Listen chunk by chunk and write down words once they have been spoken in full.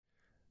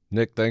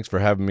Nick, thanks for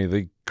having me.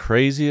 The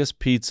craziest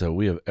pizza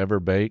we have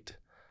ever baked.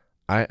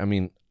 I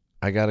mean,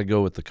 I got to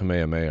go with the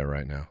Kamehameha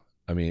right now.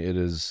 I mean, it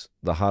is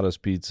the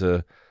hottest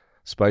pizza,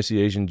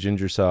 spicy Asian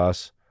ginger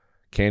sauce,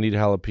 candied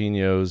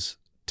jalapenos,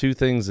 two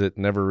things that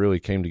never really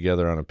came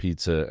together on a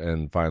pizza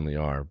and finally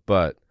are.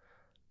 But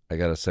I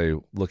got to say,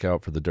 look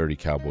out for the Dirty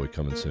Cowboy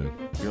coming soon.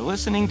 You're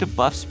listening to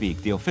Buff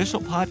Speak, the official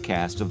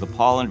podcast of the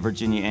Paul and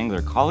Virginia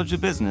Engler College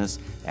of Business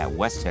at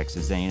West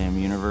Texas A&M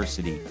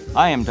University.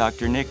 I am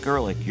Dr. Nick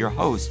Gerlich, your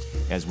host,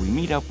 as we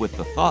meet up with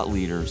the thought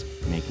leaders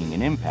making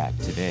an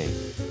impact today.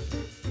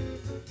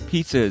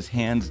 Pizza is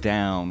hands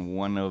down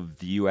one of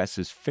the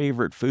U.S.'s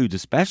favorite foods,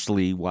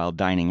 especially while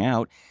dining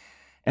out.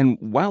 And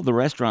while the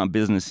restaurant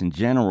business in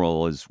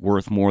general is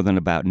worth more than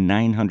about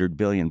 $900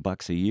 billion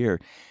a year,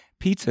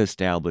 pizza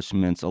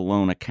establishments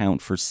alone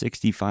account for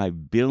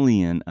 $65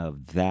 billion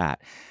of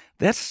that.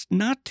 That's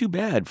not too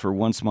bad for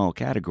one small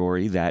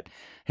category that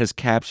has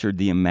captured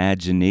the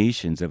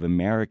imaginations of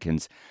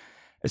Americans,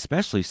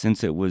 especially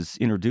since it was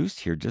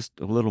introduced here just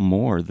a little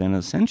more than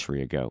a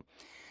century ago.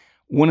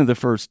 One of the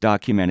first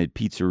documented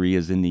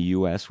pizzerias in the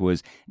U.S.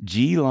 was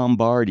G.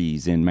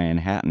 Lombardi's in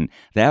Manhattan.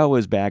 That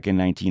was back in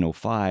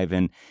 1905,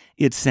 and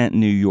it sent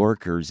New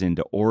Yorkers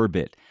into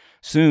orbit.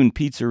 Soon,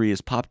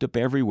 pizzerias popped up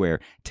everywhere,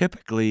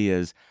 typically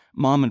as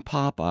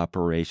mom-and-pop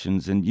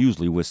operations and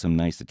usually with some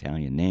nice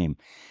Italian name.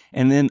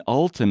 And then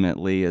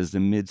ultimately, as the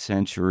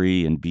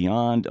mid-century and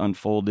beyond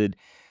unfolded,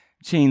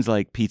 chains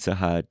like Pizza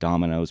Hut,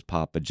 Domino's,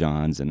 Papa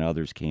John's, and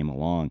others came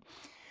along.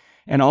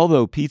 And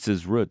although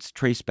pizza's roots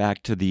trace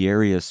back to the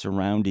area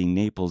surrounding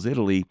Naples,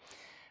 Italy,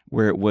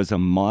 where it was a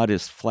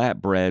modest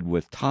flatbread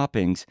with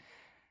toppings,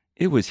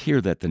 it was here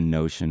that the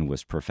notion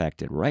was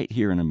perfected, right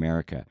here in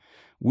America.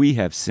 We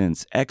have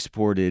since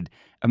exported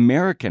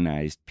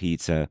Americanized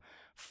pizza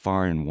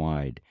far and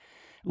wide.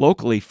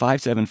 Locally,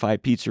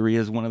 575 Pizzeria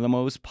is one of the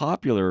most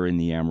popular in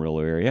the Amarillo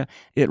area.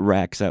 It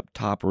racks up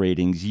top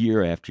ratings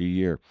year after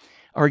year.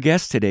 Our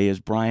guest today is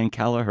Brian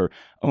Kelleher,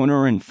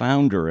 owner and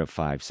founder of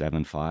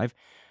 575.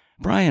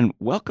 Brian,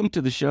 welcome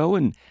to the show,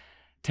 and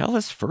tell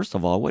us, first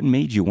of all, what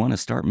made you want to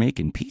start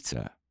making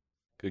pizza?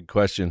 Good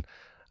question.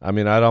 I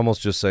mean, I'd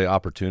almost just say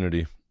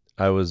opportunity.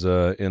 I was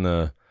in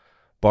a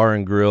bar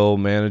and grill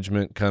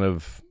management kind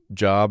of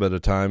job at a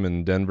time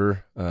in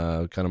Denver,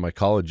 kind of my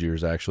college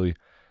years, actually,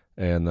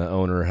 and the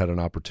owner had an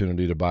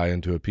opportunity to buy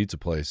into a pizza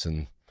place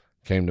and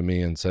came to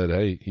me and said,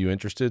 "Hey, you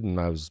interested?" And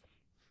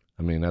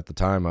at the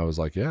time, I was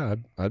like, yeah,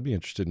 I'd be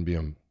interested in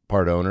being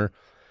part owner.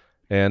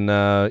 And,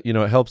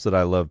 it helps that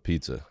I love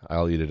pizza.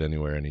 I'll eat it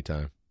anywhere,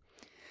 anytime.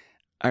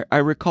 I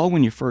recall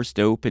when you first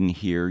opened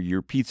here,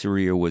 your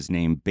pizzeria was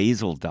named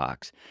Basil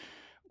Docks.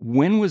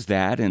 When was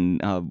that,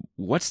 and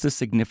what's the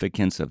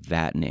significance of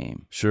that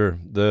name? Sure.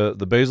 The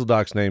Basil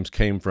Docks names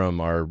came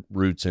from our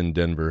roots in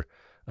Denver.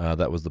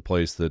 That was the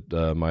place that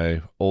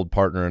my old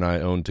partner and I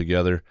owned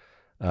together.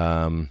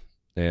 And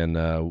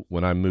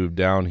when I moved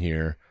down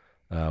here,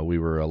 we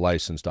were a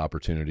licensed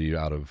opportunity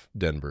out of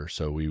Denver,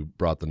 so we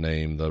brought the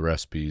name, the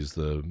recipes,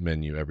 the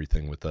menu,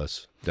 everything with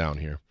us down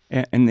here.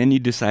 And then you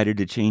decided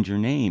to change your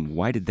name.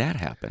 Why did that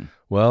happen?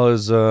 Well,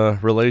 as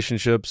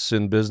relationships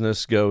in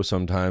business go,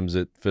 sometimes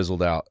it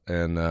fizzled out,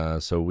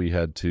 and so we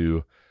had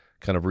to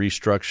kind of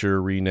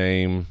restructure,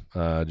 rename,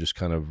 just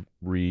kind of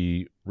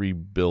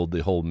rebuild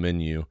the whole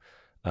menu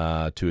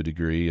to a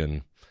degree,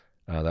 and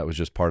that was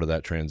just part of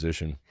that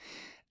transition.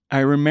 I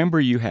remember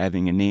you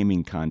having a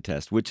naming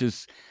contest, which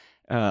is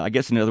I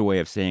guess another way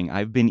of saying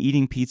I've been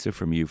eating pizza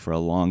from you for a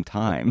long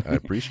time. I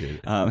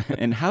appreciate it.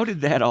 And how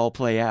did that all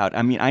play out?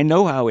 I mean, I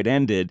know how it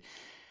ended,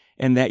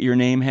 and that your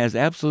name has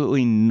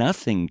absolutely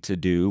nothing to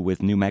do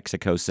with New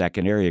Mexico's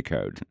second area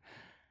code.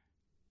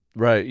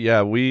 Right.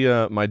 Yeah.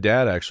 My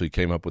dad actually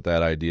came up with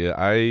that idea.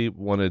 I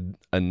wanted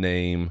a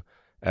name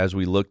as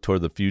we looked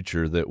toward the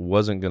future that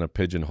wasn't going to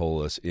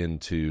pigeonhole us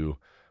into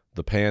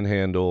the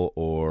Panhandle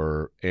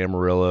or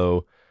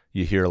Amarillo.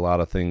 You hear a lot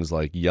of things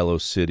like Yellow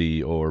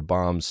City or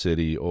Bomb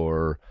City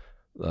or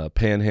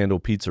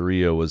Panhandle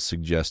Pizzeria was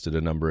suggested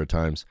a number of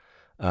times.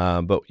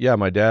 But yeah,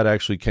 my dad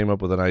actually came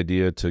up with an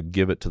idea to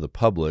give it to the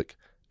public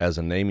as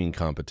a naming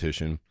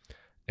competition.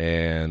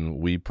 And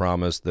we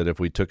promised that if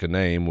we took a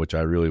name, which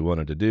I really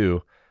wanted to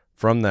do,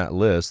 from that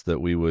list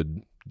that we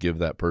would give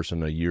that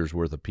person a year's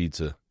worth of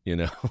pizza,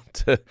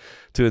 to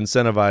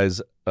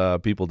incentivize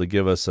people to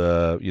give us,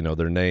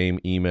 their name,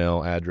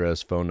 email,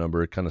 address, phone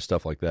number, kind of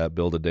stuff like that,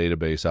 build a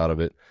database out of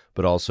it,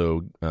 but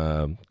also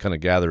kind of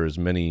gather as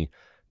many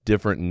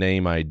different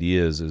name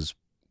ideas as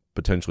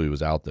potentially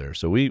was out there.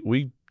 So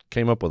we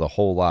came up with a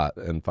whole lot,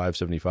 and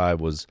 575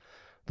 was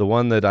the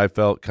one that I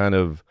felt kind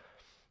of,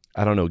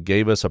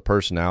 gave us a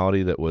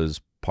personality that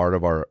was part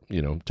of our,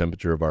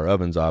 temperature of our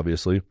ovens,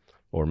 obviously,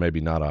 or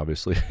maybe not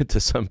obviously to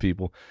some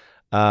people.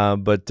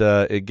 But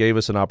it gave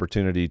us an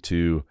opportunity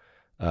to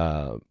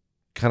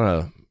kind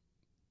of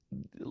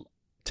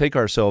take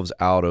ourselves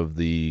out of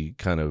the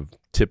kind of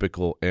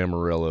typical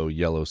Amarillo,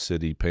 Yellow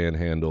City,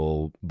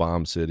 Panhandle,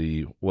 Bomb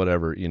City,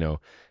 whatever,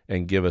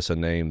 and give us a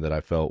name that I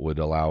felt would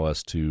allow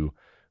us to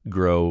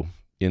grow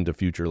into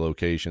future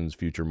locations,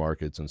 future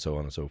markets, and so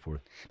on and so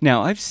forth.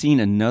 Now, I've seen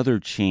another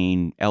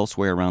chain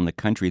elsewhere around the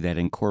country that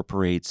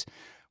incorporates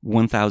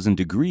 1,000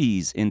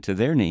 degrees into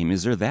their name.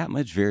 Is there that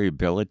much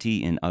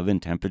variability in oven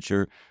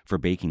temperature for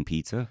baking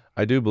pizza?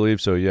 I do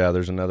believe so, yeah.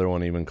 There's another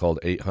one even called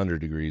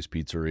 800 Degrees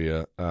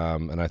Pizzeria,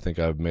 and I think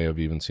I may have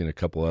even seen a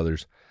couple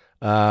others.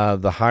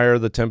 The higher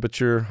the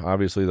temperature,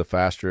 obviously, the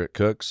faster it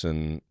cooks,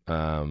 and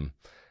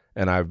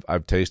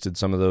I've tasted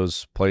some of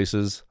those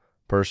places.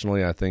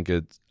 Personally, I think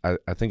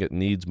it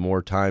needs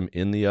more time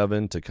in the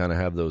oven to kind of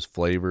have those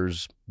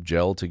flavors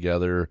gel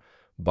together,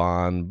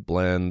 bond,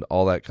 blend,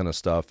 all that kind of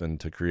stuff, and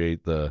to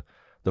create the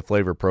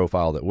flavor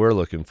profile that we're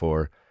looking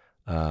for.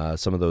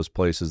 Some of those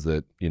places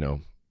that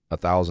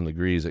 1,000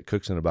 degrees, it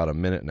cooks in about a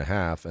minute and a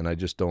half, and I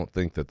just don't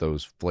think that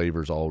those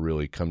flavors all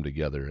really come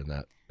together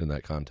in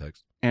that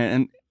context.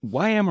 And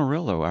why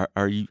Amarillo?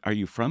 Are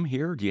you from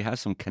here? Do you have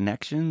some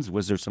connections?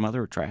 Was there some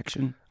other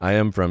attraction? I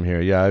am from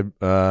here. Yeah,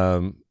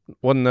 I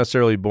wasn't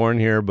necessarily born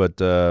here, but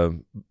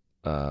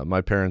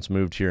my parents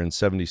moved here in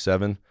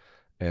 '77,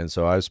 and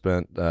so I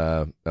spent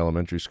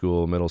elementary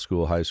school, middle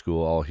school, high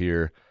school all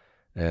here.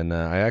 And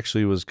I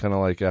actually was kind of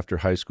like, after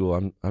high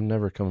school, I'm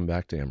never coming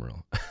back to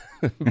Amarillo.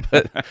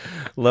 But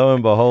lo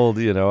and behold,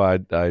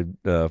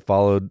 I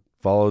followed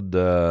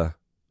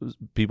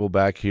people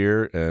back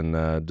here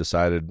and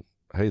decided,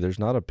 hey, there's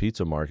not a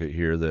pizza market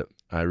here that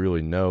I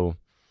really know.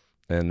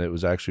 And it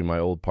was actually my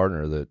old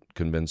partner that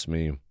convinced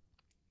me,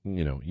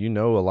 you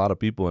know a lot of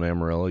people in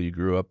Amarillo. You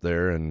grew up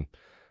there, and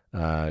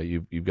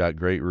you've got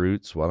great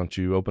roots. Why don't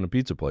you open a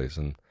pizza place?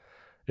 And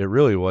it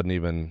really wasn't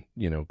even,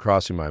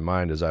 crossing my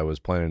mind as I was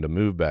planning to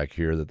move back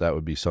here that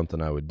would be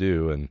something I would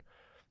do. And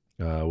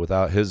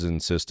without his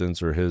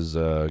insistence or his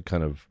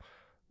kind of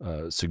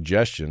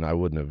suggestion, I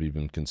wouldn't have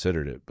even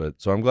considered it.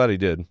 But so I'm glad he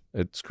did.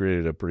 It's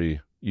created a pretty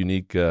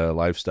unique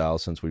lifestyle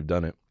since we've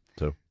done it.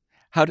 So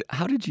how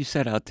did you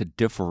set out to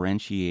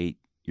differentiate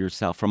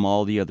yourself from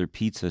all the other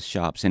pizza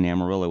shops in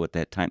Amarillo at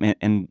that time?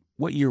 And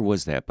what year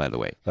was that, by the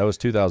way? That was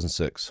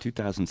 2006.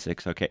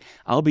 2006, okay.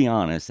 I'll be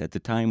honest, at the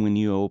time when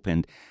you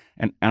opened,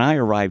 and I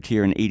arrived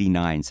here in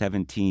 '89,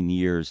 17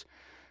 years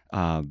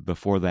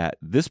before that,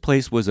 this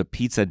place was a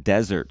pizza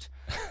desert.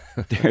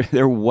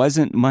 There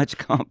wasn't much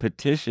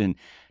competition,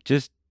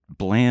 just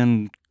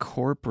bland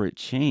corporate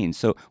chains.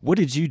 So what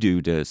did you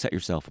do to set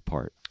yourself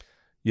apart?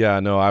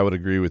 Yeah, no, I would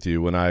agree with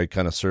you. When I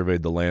kind of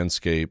surveyed the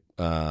landscape,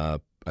 I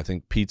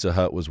think Pizza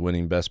Hut was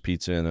winning best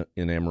pizza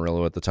in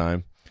Amarillo at the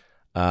time.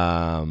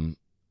 I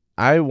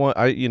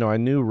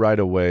knew right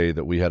away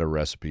that we had a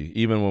recipe.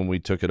 Even when we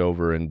took it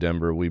over in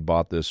Denver, we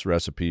bought this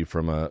recipe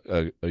from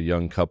a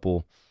young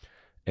couple,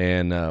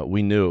 and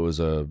we knew it was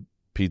a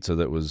pizza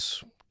that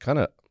was kind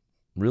of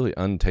really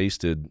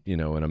untasted, in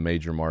a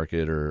major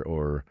market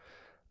or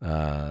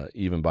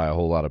even by a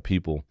whole lot of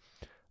people.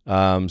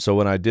 So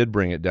when I did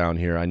bring it down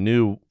here, I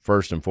knew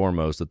first and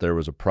foremost that there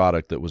was a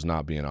product that was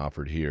not being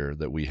offered here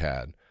that we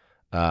had.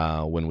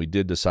 When we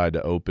did decide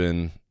to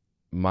open,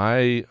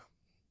 my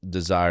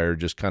desire,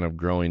 just kind of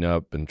growing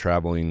up and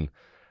traveling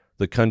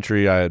the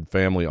country, I had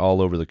family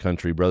all over the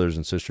country, brothers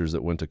and sisters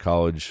that went to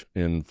college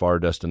in far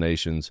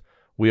destinations.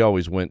 We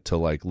always went to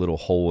like little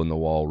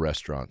hole-in-the-wall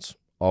restaurants,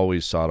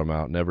 always sought them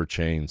out, never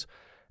chains.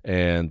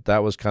 And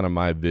that was kind of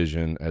my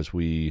vision as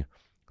we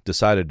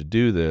decided to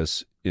do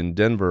this. In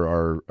Denver,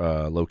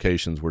 our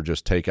locations were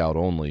just takeout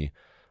only.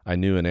 I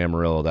knew in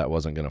Amarillo that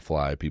wasn't going to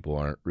fly. People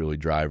aren't really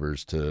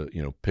drivers to,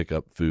 pick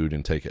up food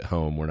and take it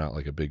home. We're not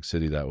like a big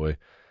city that way.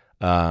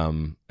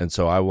 And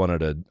so I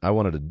wanted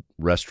a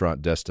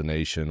restaurant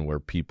destination where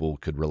people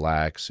could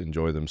relax,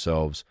 enjoy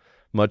themselves,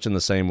 much in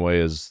the same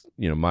way as,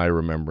 my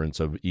remembrance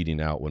of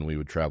eating out when we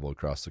would travel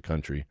across the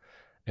country.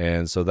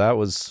 And so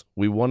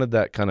we wanted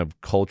that kind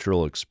of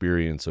cultural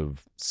experience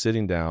of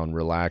sitting down,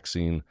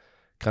 relaxing,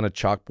 kind of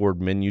chalkboard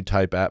menu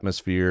type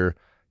atmosphere,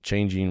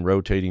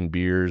 rotating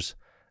beers,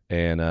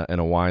 and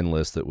a wine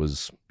list that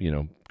was,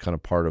 kind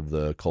of part of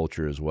the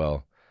culture as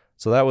well.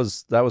 So that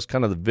was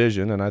kind of the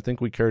vision, and I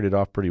think we carried it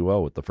off pretty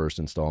well with the first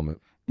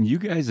installment. You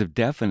guys have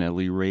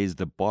definitely raised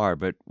the bar,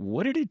 but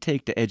what did it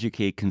take to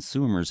educate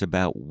consumers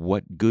about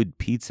what good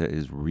pizza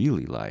is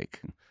really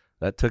like?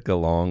 That took a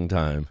long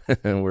time,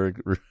 and we're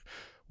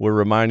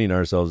reminding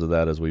ourselves of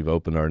that as we've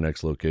opened our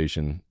next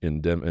location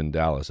in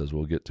Dallas, as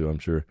we'll get to, I'm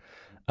sure.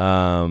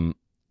 We've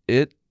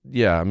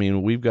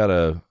got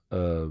a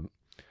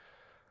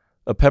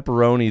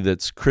pepperoni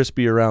that's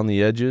crispy around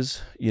the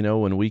edges.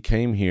 When we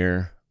came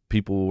here,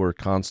 people were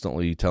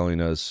constantly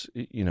telling us,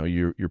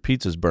 your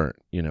pizza's burnt,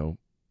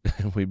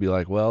 We'd be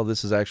like, well,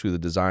 this is actually the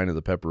design of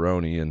the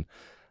pepperoni.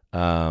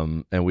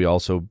 And we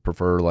also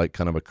prefer like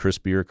kind of a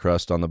crispier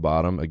crust on the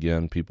bottom.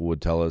 Again, people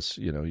would tell us,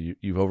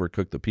 you've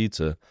overcooked the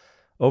pizza.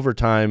 Over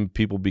time,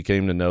 people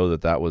became to know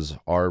that was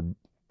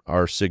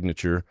our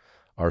signature,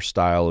 our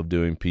style of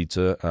doing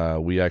pizza.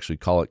 We actually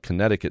call it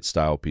Connecticut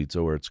style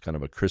pizza, where it's kind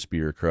of a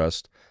crispier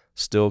crust,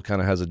 still kind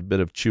of has a bit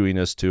of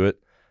chewiness to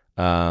it.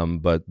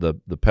 But the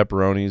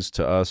pepperonis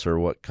to us are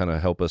what kind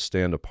of help us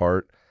stand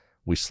apart.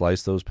 We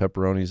slice those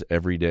pepperonis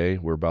every day.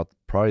 We're about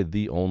probably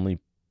the only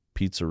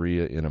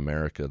pizzeria in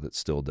America that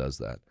still does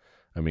that.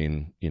 I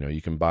mean,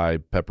 you can buy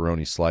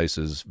pepperoni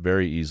slices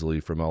very easily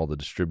from all the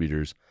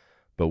distributors,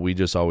 but we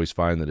just always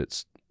find that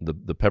it's the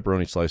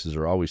pepperoni slices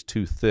are always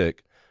too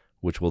thick,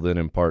 which will then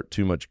impart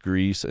too much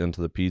grease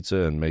into the pizza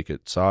and make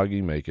it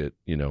soggy, make it,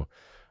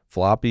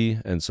 floppy.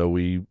 And so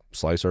we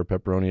slice our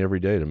pepperoni every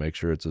day to make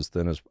sure it's as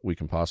thin as we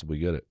can possibly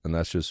get it. And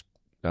that's just,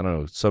 I don't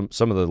know,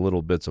 some of the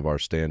little bits of our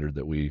standard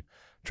that we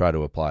try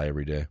to apply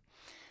every day.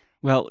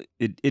 Well,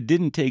 it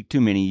didn't take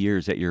too many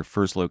years at your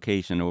first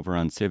location over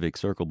on Civic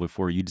Circle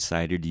before you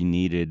decided you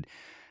needed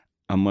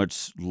a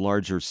much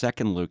larger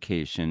second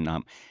location.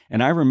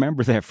 And I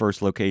remember that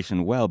first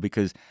location well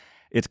because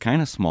it's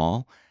kind of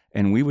small,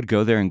 and we would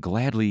go there and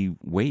gladly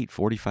wait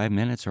 45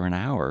 minutes or an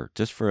hour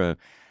just for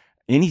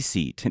any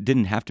seat. It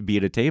didn't have to be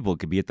at a table. It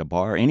could be at the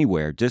bar,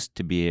 anywhere, just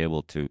to be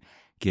able to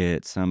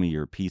get some of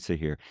your pizza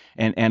here.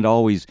 And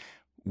always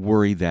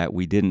worry that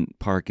we didn't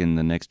park in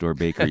the next door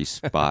bakery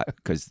spot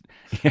because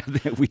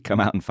we come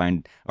out and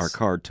find our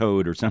car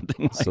towed or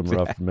something like Some that.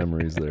 rough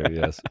memories there,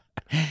 yes.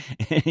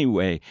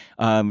 Anyway,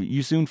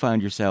 you soon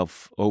found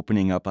yourself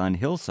opening up on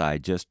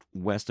Hillside, just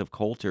west of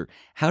Coulter.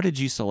 How did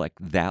you select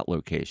that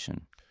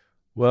location?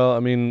 Well, I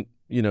mean,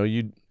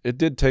 it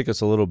did take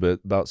us a little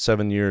bit, about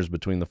 7 years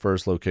between the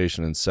first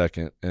location and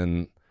second.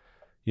 And,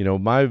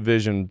 my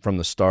vision from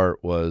the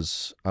start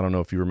was, I don't know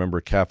if you remember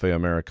Cafe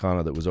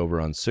Americana that was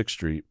over on 6th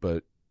Street,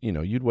 but,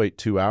 you'd wait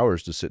 2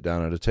 hours to sit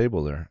down at a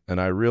table there.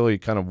 And I really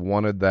kind of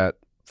wanted that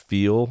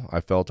feel.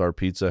 I felt our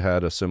pizza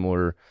had a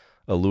similar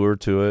allure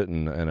to it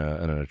and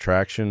an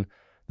attraction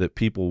that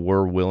people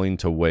were willing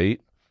to wait,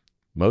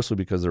 mostly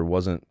because there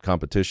wasn't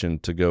competition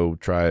to go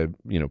try,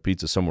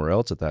 pizza somewhere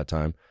else at that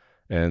time.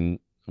 And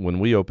when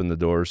we opened the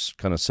doors,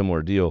 kind of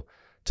similar deal.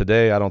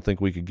 Today, I don't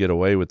think we could get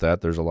away with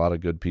that. There's a lot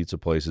of good pizza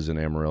places in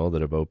Amarillo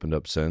that have opened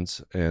up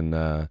since.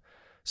 And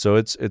so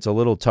it's a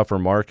little tougher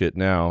market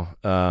now.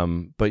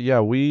 But yeah,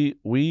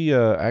 we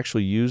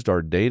actually used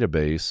our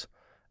database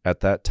at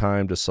that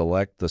time to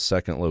select the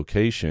second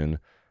location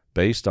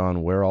based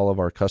on where all of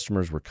our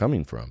customers were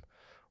coming from.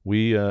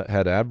 We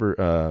had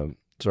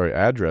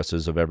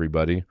addresses of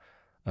everybody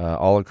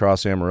all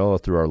across Amarillo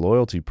through our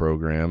loyalty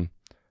program.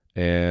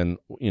 And,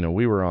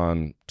 we were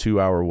on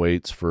 2-hour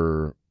waits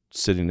for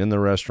sitting in the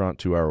restaurant,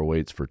 2-hour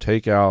waits for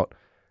takeout.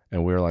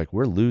 And we were like,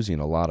 we're losing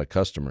a lot of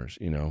customers.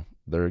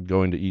 They're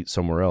going to eat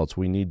somewhere else.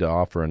 We need to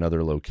offer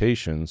another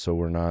location so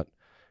we're not,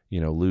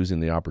 losing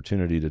the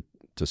opportunity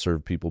to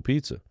serve people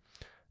pizza.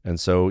 And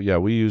so, yeah,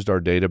 we used our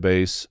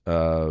database,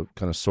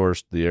 kind of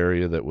sourced the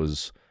area that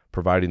was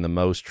providing the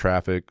most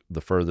traffic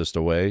the furthest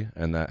away.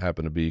 And that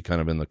happened to be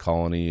kind of in the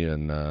Colony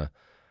and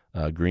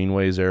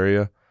Greenways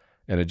area.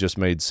 And it just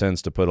made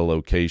sense to put a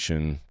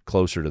location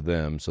closer to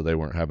them so they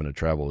weren't having to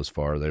travel as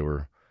far. They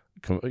were,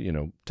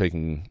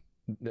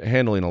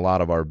 handling a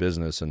lot of our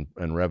business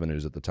and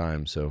revenues at the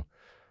time. So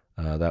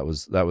that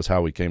was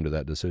how we came to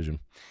that decision.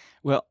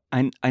 Well,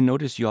 I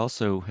noticed you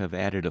also have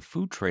added a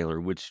food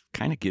trailer, which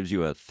kind of gives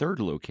you a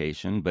third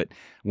location, but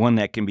one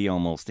that can be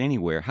almost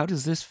anywhere. How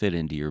does this fit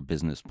into your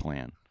business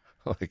plan?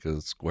 Like a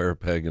square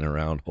peg in a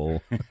round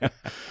hole.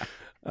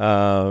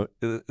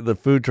 The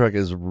food truck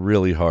is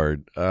really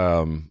hard.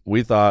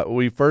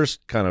 We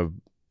first kind of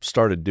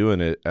started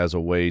doing it as a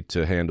way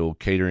to handle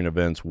catering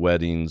events,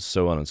 weddings,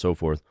 so on and so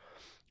forth.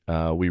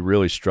 We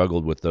really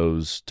struggled with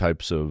those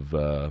types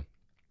of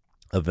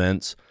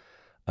events.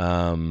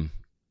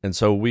 And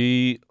so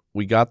we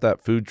got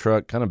that food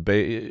truck kind of,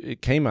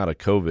 it came out of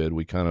COVID.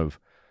 We kind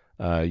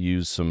of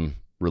used some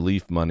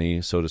relief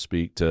money, so to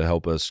speak, to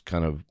help us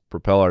kind of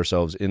propel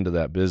ourselves into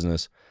that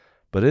business.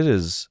 But it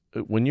is,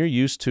 when you're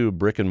used to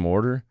brick and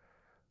mortar,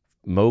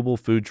 mobile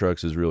food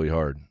trucks is really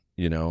hard,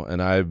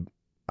 and I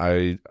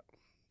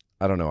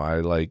don't know.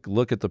 I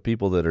look at the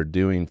people that are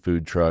doing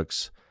food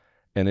trucks,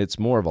 and it's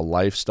more of a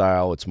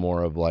lifestyle. It's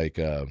more of like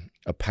a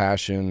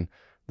passion.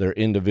 They're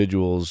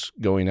individuals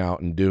going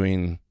out and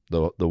doing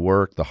the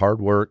work, the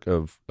hard work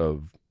of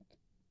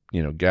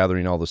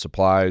gathering all the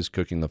supplies,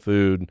 cooking the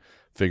food,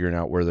 figuring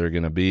out where they're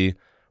going to be.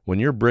 When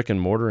you're brick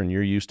and mortar and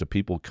you're used to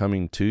people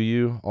coming to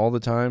you all the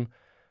time,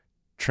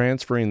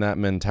 transferring that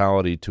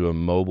mentality to a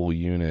mobile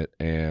unit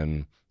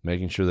and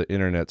making sure the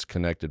internet's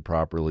connected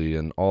properly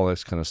and all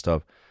this kind of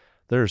stuff,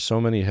 there are so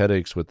many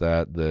headaches with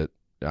that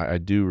I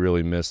do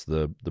really miss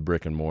the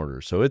brick and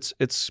mortar. So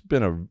it's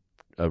been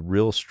a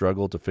real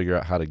struggle to figure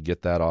out how to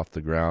get that off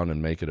the ground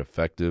and make it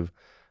effective.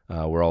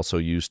 We're also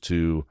used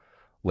to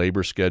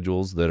labor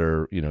schedules that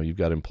are, you've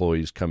got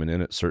employees coming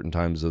in at certain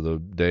times of the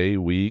day,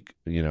 week,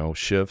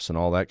 shifts and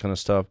all that kind of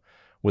stuff.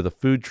 With a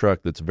food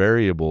truck that's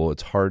variable,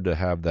 it's hard to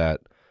have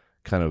that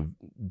kind of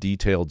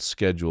detailed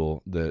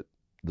schedule that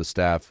the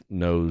staff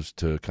knows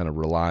to kind of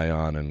rely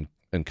on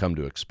and come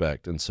to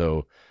expect. And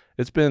so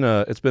it's been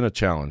a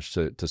challenge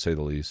to say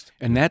the least.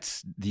 And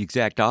that's the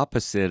exact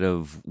opposite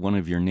of one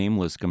of your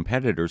nameless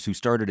competitors who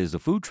started as a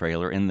food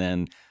trailer and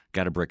then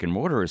got a brick and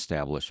mortar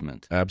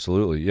establishment.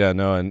 Absolutely. Yeah,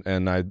 no.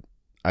 And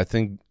I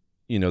think,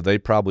 they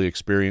probably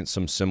experienced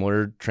some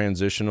similar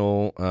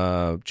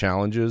transitional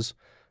challenges.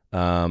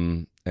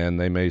 And and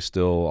they may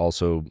still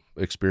also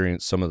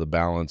experience some of the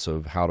balance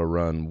of how to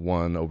run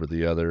one over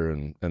the other,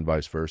 and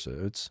vice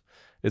versa.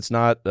 It's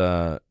not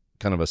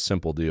kind of a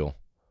simple deal.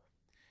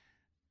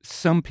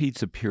 Some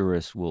pizza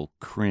purists will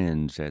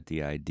cringe at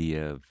the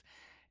idea of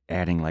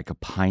adding like a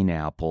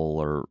pineapple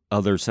or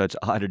other such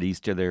oddities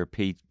to their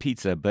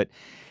pizza, but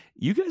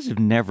you guys have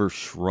never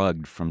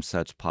shrugged from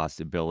such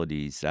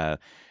possibilities.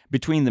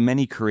 Between the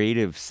many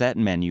creative set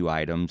menu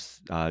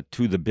items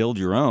to the build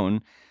your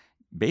own,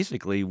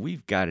 basically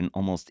we've got an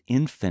almost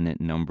infinite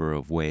number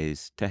of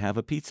ways to have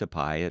a pizza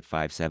pie at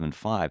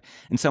 575.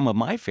 And some of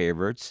my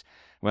favorites,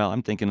 well,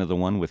 I'm thinking of the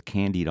one with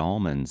candied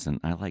almonds, and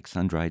I like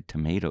sun-dried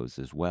tomatoes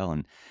as well.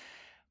 And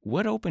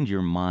what opened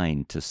your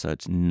mind to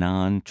such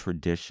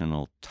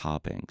non-traditional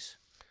toppings?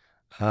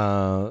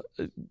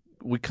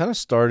 We kind of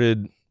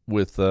started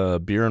with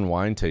beer and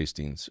wine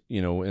tastings,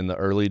 in the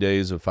early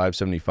days of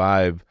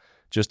 575,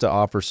 just to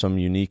offer some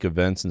unique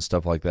events and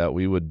stuff like that.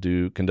 We would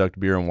conduct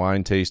beer and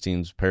wine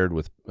tastings paired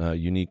with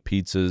unique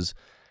pizzas,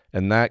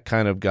 and that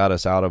kind of got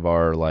us out of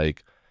our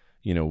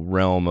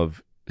realm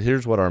of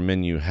here's what our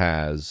menu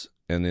has.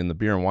 And in the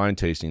beer and wine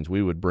tastings,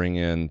 we would bring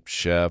in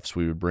chefs,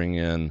 we would bring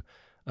in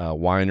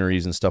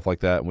wineries and stuff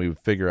like that, and we would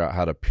figure out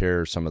how to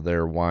pair some of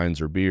their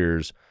wines or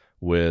beers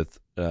with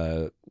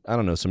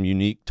some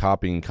unique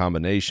topping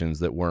combinations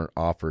that weren't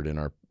offered in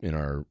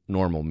our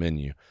normal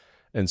menu.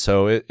 And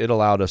so it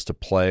allowed us to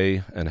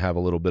play and have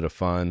a little bit of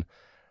fun.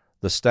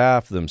 The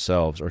staff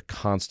themselves are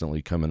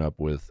constantly coming up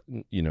with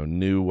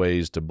new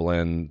ways to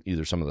blend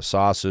either some of the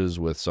sauces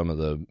with some of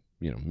the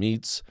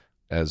meats,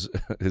 as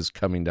is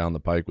coming down the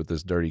pike with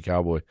this Dirty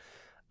Cowboy.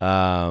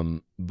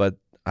 But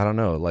I don't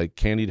know, like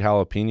candied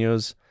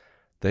jalapenos,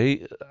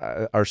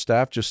 our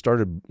staff just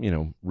started,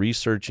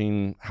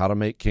 researching how to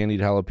make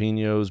candied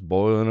jalapenos,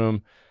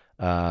 boiling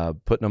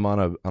them, putting them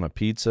on a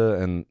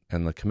pizza,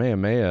 and the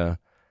Kamehameha,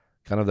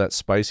 kind of that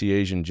spicy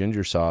Asian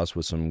ginger sauce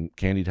with some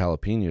candied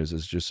jalapenos,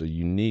 is just a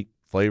unique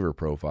flavor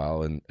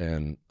profile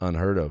and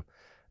unheard of.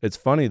 It's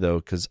funny though,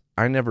 because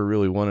I never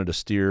really wanted to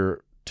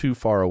steer too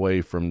far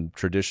away from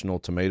traditional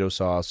tomato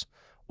sauce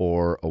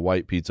or a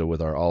white pizza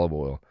with our olive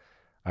oil.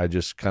 I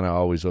just kind of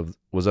always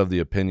was of the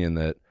opinion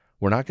that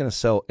we're not going to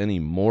sell any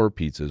more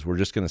pizzas. We're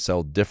just going to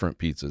sell different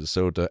pizzas.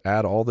 So to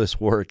add all this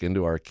work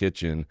into our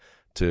kitchen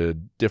to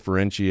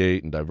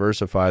differentiate and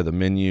diversify the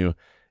menu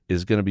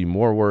is going to be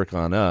more work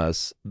on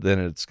us than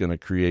it's going to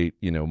create,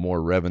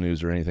 more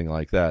revenues or anything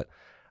like that.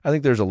 I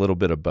think there's a little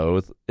bit of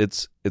both.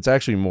 It's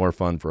actually more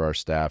fun for our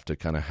staff to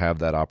kind of have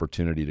that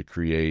opportunity to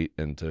create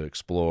and to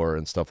explore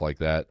and stuff like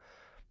that.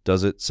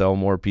 Does it sell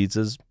more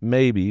pizzas?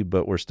 Maybe,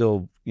 but we're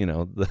still,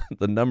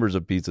 the numbers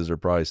of pizzas are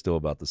probably still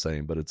about the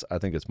same, but I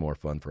think it's more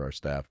fun for our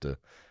staff to,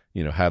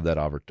 have that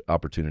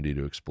opportunity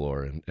to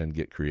explore and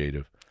get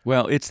creative.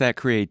 Well, it's that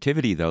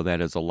creativity, though, that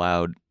has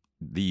allowed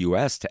the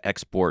U.S. to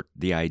export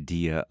the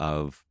idea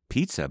of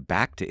pizza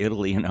back to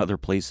Italy and other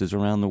places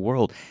around the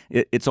world.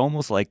 It's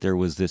almost like there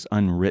was this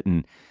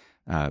unwritten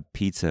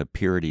pizza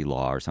purity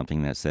law or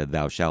something that said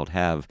thou shalt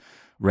have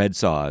red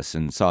sauce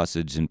and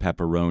sausage and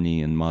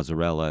pepperoni and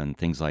mozzarella and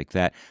things like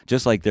that.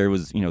 Just like there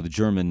was, the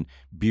German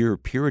beer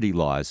purity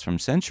laws from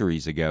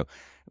centuries ago.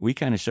 We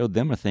kind of showed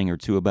them a thing or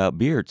two about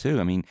beer, too.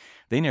 I mean,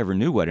 they never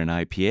knew what an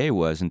IPA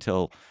was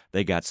until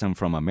they got some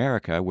from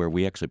America where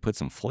we actually put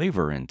some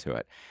flavor into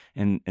it.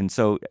 And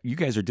so you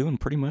guys are doing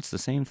pretty much the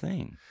same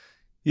thing.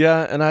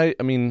 Yeah, and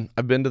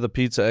I've been to the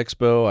Pizza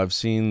Expo. I've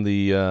seen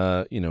the,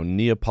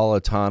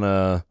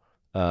 Neapolitana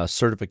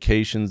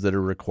certifications that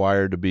are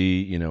required to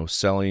be,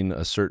 selling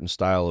a certain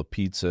style of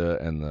pizza,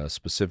 and the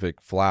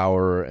specific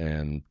flour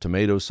and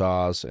tomato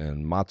sauce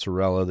and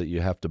mozzarella that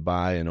you have to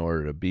buy in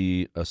order to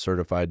be a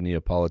certified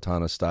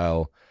Neapolitana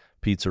style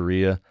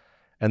pizzeria.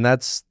 And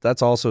that's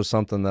also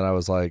something that I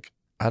was like,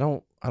 I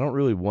don't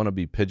really want to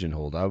be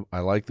pigeonholed. I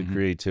like the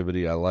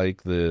creativity. I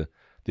like the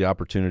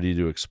opportunity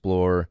to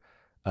explore.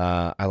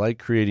 I like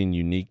creating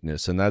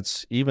uniqueness. And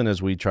that's even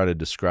as we try to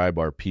describe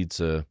our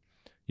pizza.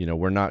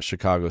 We're not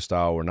Chicago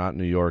style. We're not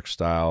New York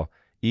style.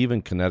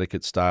 Even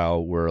Connecticut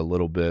style, we're a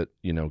little bit,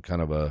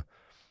 kind of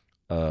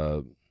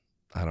an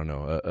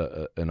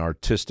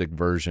artistic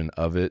version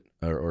of it,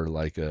 or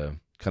like a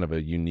kind of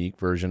a unique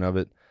version of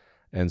it.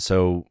 And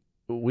so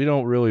we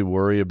don't really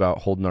worry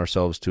about holding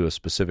ourselves to a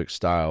specific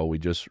style. We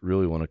just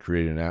really want to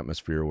create an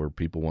atmosphere where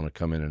people want to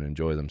come in and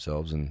enjoy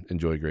themselves and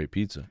enjoy great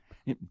pizza.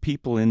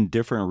 People in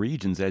different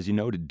regions, as you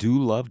noted,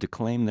 do love to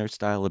claim their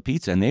style of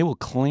pizza, and they will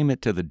claim it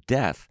to the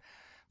death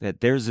that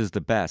theirs is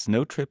the best.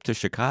 No trip to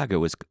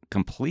Chicago is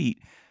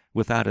complete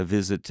without a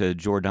visit to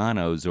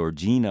Giordano's or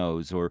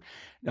Gino's or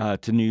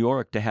to New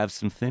York to have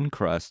some thin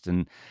crust.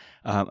 And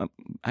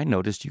I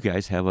noticed you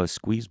guys have a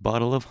squeezed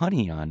bottle of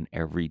honey on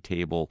every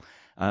table.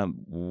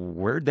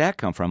 Where'd that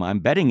come from? I'm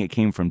betting it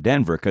came from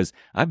Denver, because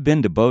I've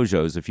been to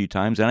Bojo's a few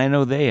times, and I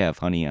know they have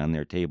honey on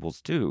their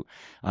tables too.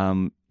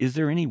 Is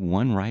there any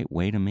one right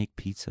way to make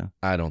pizza?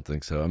 I don't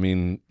think so. I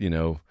mean,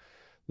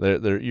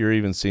 you're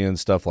even seeing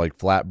stuff like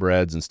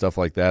flatbreads and stuff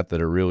like that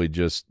are really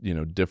just,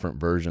 different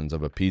versions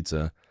of a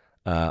pizza.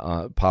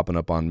 popping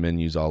up on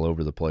menus all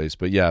over the place.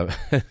 But yeah,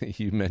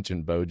 you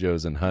mentioned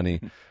Bojo's and honey.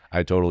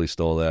 I totally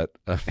stole that.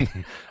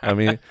 I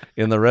mean,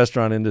 in the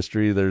restaurant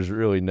industry, there's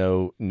really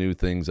no new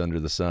things under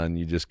the sun.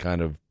 You just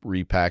kind of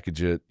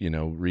repackage it,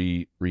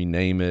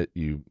 rename it.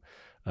 You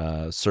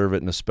serve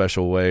it in a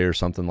special way or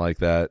something like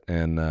that,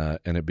 and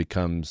it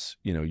becomes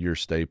your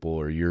staple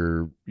or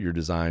your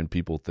design.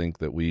 People think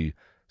that we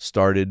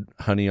started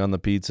honey on the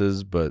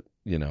pizzas, but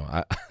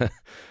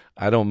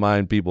I I don't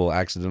mind people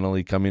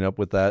accidentally coming up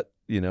with that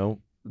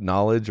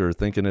knowledge or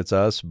thinking it's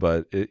us.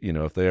 But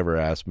if they ever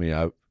ask me,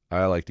 I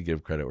like to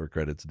give credit where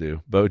credit's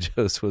due.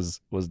 Bojo's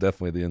was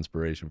definitely the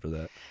inspiration for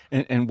that.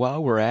 And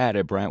while we're at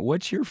it, Brian,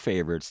 what's your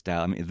favorite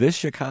style? I mean, this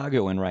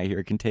Chicagoan right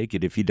here can take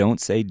it if you don't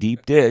say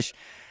deep dish.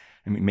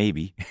 I mean,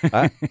 maybe.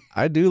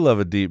 I do love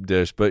a deep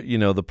dish, but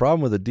the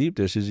problem with a deep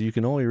dish is you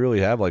can only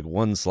really have like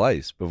one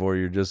slice before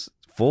you're just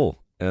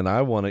full. And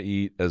I want to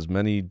eat as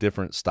many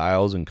different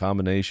styles and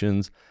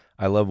combinations.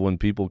 I love when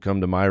people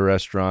come to my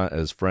restaurant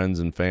as friends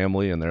and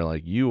family and they're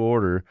like, you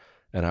order.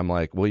 And I'm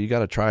like, well, you got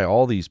to try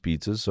all these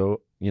pizzas.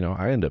 So,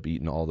 I end up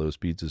eating all those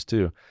pizzas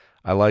too.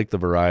 I like the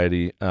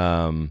variety.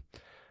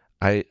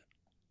 I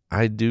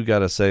do got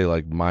to say,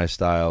 like, my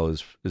style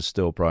is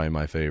still probably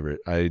my favorite.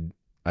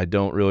 I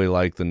don't really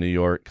like the New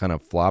York kind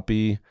of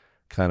floppy,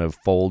 kind of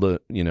fold,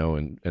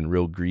 and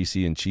real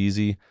greasy and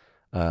cheesy.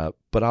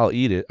 But I'll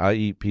eat it. I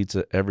eat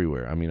pizza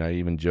everywhere. I mean, I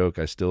even joke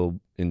I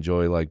still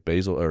enjoy like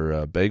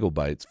bagel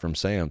bites from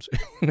Sam's.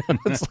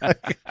 It's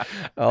like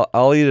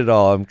I'll eat it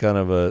all. I'm kind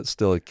of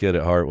still a kid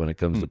at heart when it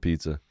comes to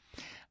pizza.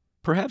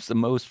 Perhaps the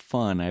most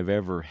fun I've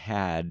ever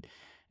had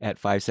at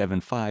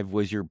 575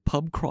 was your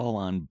pub crawl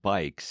on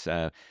bikes,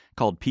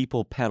 called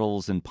People,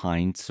 Pedals, and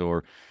Pints,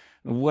 or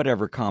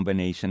whatever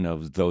combination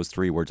of those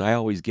three words. I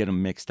always get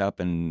them mixed up,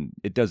 and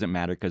it doesn't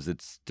matter because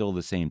it's still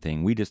the same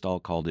thing. We just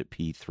all called it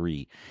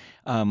P3.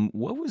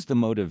 What was the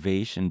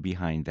motivation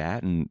behind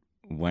that, and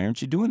why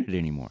aren't you doing it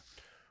anymore?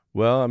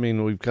 Well, I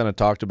mean, we've kind of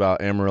talked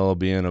about Amarillo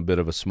being a bit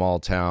of a small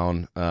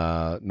town,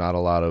 not a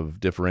lot of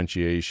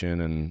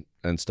differentiation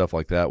and stuff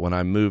like that. When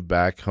I moved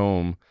back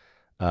home,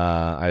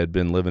 I had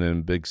been living in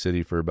a big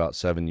city for about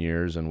 7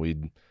 years, and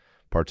we'd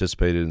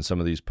participated in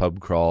some of these pub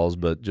crawls,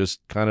 but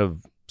just kind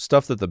of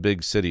stuff that the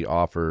big city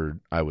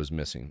offered, I was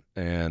missing.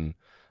 And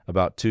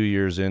about 2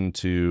 years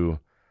into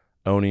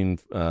owning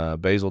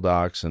Basil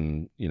Docks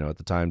and, at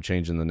the time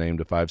changing the name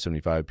to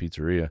 575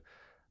 Pizzeria,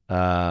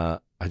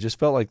 I just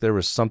felt like there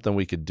was something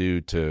we could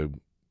do to,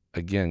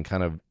 again,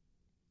 kind of,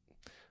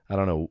 I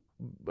don't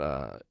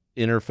know,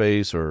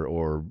 interface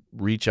or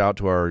reach out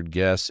to our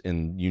guests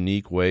in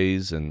unique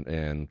ways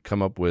and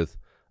come up with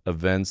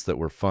events that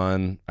were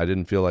fun. I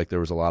didn't feel like there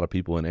was a lot of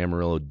people in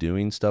Amarillo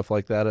doing stuff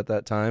like that at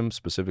that time,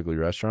 specifically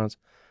restaurants.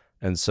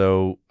 And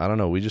so, I don't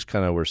know, we just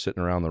kind of were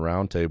sitting around the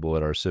round table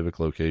at our Civic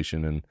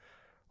location and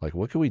like,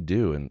 what can we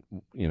do? And,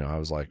 I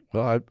was like,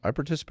 well, I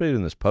participated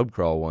in this pub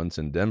crawl once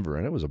in Denver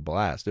and it was a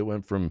blast. It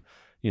went from,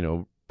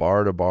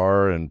 bar to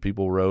bar and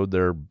people rode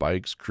their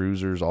bikes,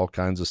 cruisers, all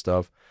kinds of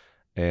stuff.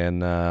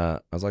 And I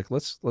was like,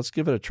 let's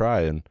give it a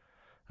try. And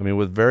I mean,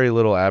 with very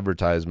little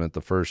advertisement the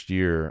first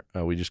year,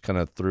 we just kind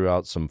of threw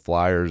out some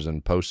flyers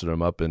and posted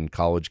them up in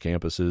college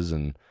campuses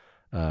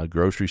and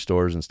grocery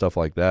stores and stuff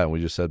like that. And we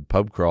just said,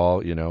 pub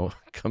crawl,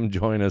 come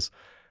join us.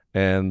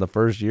 And the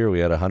first year we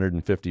had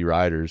 150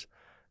 riders.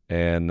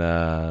 And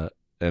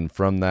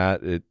from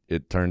that,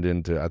 it turned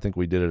into, I think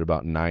we did it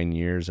about 9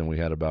 years and we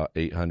had about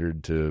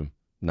 800 to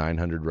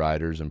 900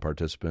 riders and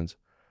participants.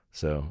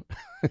 So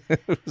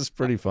it was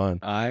pretty fun.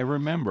 I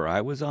remember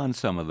I was on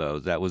some of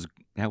those. That was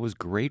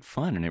great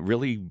fun, and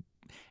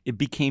it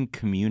became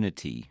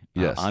community.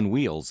 Yes. On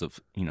wheels,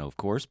 of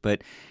course,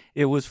 but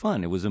it was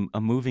fun. It was a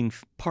moving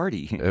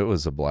party. It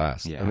was a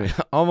blast. Yeah. I mean,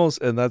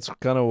 almost, and that's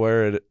kind of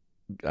where it,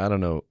 I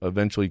don't know,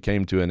 eventually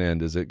came to an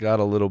end. Is it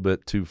got a little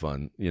bit too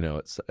fun,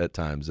 at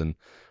times, and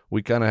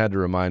we kind of had to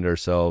remind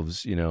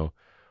ourselves,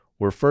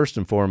 we're first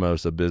and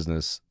foremost a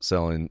business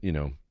selling,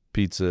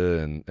 pizza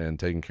and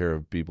taking care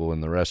of people in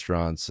the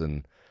restaurants.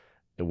 And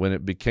when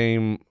it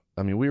became,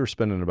 I mean, we were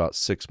spending about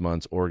 6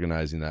 months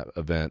organizing that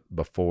event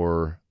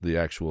before the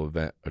actual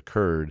event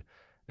occurred,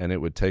 and it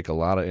would take a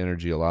lot of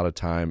energy, a lot of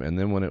time. And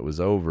then when it was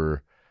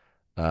over,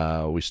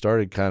 we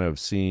started kind of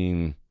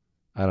seeing,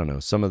 I don't know,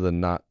 some of the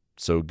not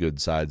so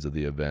good sides of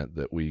the event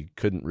that we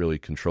couldn't really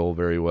control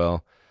very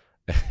well.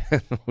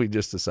 And we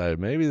just decided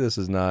maybe this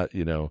is not,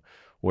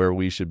 where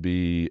we should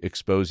be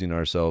exposing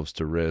ourselves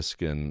to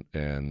risk and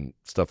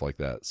stuff like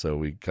that. So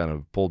we kind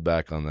of pulled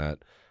back on that.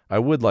 I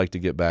would like to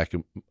get back,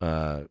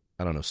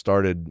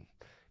 started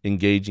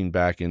engaging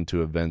back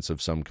into events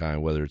of some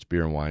kind, whether it's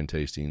beer and wine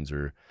tastings,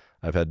 or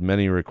I've had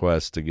many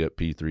requests to get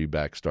P3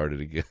 back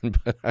started again,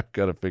 but I've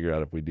got to figure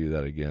out if we do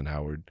that again,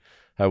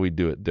 how we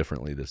do it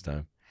differently this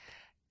time.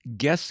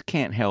 Guests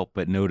can't help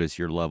but notice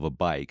your love of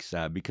bikes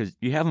because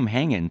you have them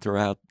hanging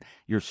throughout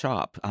your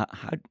shop.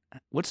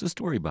 What's the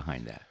story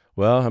behind that?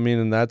 Well, I mean,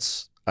 and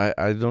that's,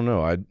 I don't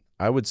know.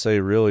 I would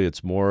say really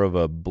it's more of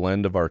a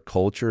blend of our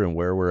culture and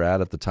where we're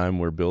at the time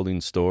we're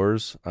building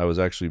stores. I was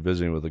actually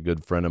visiting with a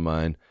good friend of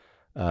mine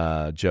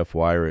Jeff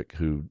Wyrick,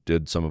 who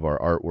did some of our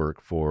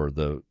artwork for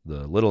the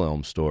Little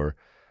Elm store.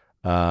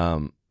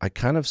 I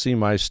kind of see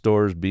my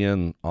stores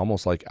being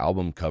almost like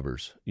album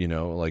covers,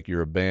 like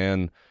you're a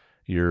band,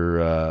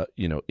 you're,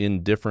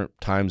 in different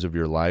times of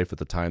your life at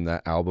the time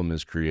that album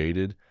is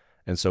created.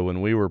 And so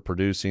when we were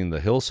producing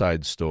the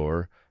Hillside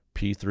store,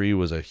 P3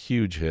 was a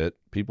huge hit.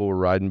 People were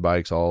riding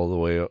bikes all the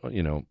way,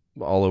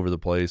 all over the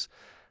place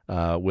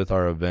with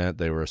our event.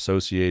 They were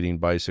associating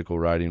bicycle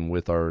riding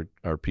with our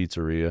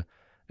pizzeria.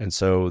 And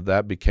so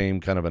that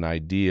became kind of an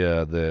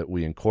idea that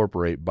we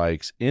incorporate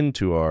bikes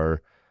into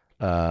our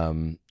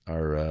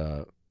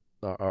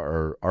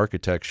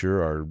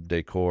architecture, our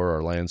decor,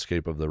 our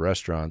landscape of the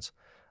restaurants.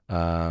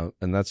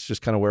 And that's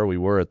just kind of where we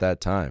were at that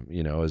time.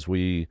 As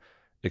we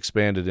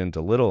expanded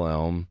into Little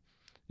Elm,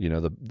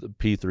 the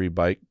P3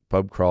 bike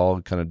pub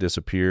crawl kind of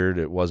disappeared.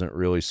 It wasn't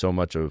really so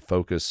much of a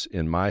focus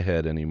in my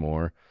head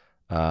anymore.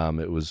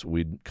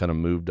 We'd kind of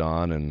moved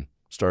on and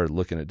started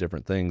looking at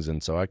different things.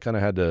 And so I kind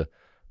of had to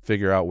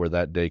figure out where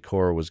that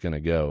decor was going to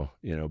go,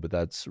 but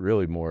that's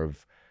really more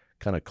of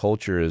kind of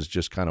culture is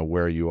just kind of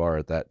where you are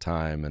at that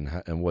time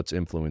and what's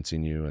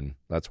influencing you. And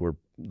that's where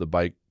the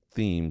bike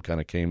theme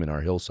kind of came in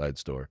our Hillside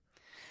store.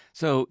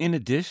 So in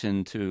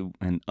addition to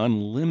an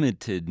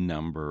unlimited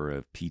number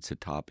of pizza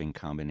topping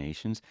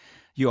combinations,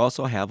 you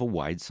also have a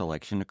wide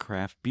selection of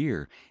craft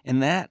beer,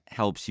 and that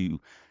helps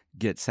you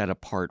get set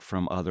apart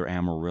from other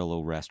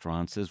Amarillo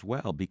restaurants as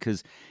well,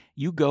 because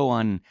you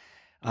go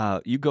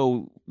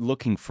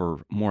looking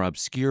for more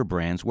obscure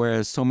brands,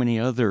 whereas so many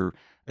other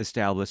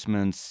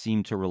establishments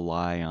seem to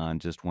rely on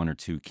just one or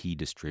two key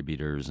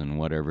distributors and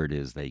whatever it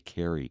is they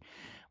carry.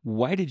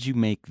 Why did you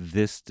make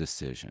this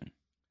decision?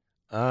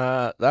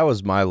 That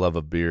was my love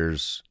of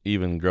beers,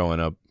 even growing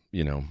up,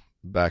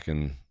 back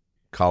in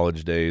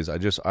college days. I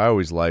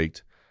always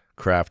liked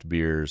craft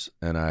beers,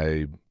 and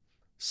I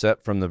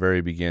set from the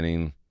very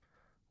beginning,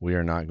 we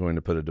are not going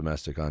to put a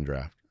domestic on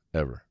draft,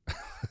 ever.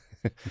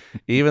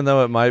 Even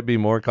though it might be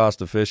more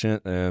cost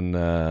efficient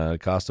and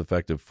cost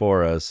effective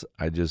for us,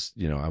 I just,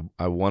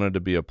 I wanted to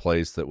be a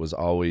place that was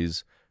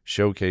always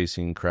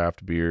showcasing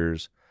craft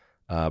beers,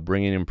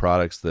 bringing in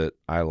products that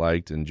I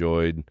liked,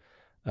 enjoyed,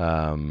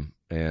 and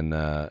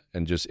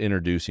just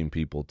introducing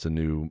people to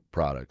new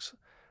products.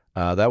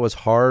 That was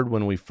hard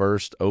when we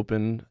first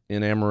opened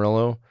in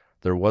Amarillo.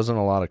 There wasn't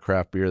a lot of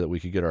craft beer that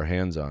we could get our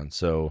hands on.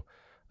 So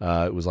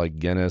it was like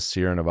Guinness,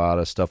 Sierra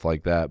Nevada, stuff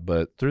like that.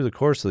 But through the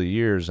course of the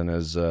years, and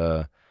as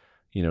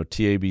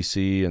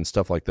TABC and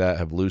stuff like that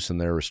have loosened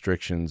their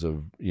restrictions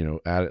of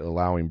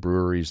allowing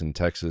breweries in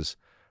Texas,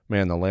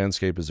 man, the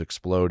landscape has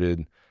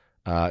exploded.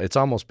 It's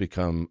almost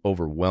become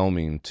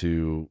overwhelming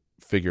to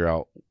figure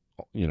out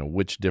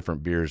which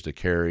different beers to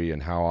carry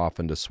and how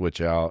often to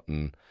switch out.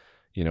 And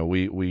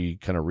we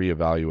kind of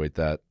reevaluate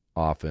that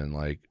often.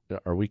 Like,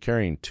 are we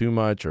carrying too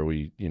much? Are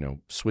we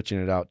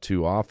switching it out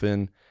too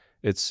often?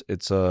 It's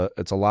a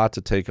lot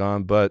to take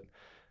on, but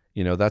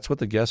that's what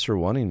the guests are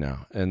wanting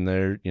now. And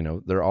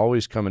they're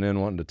always coming in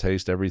wanting to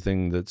taste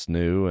everything that's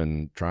new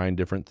and trying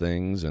different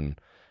things. And,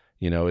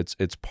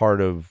 it's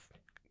part of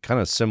kind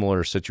of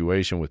similar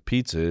situation with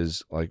pizza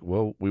is like,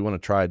 well, we want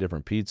to try a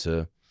different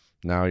pizza.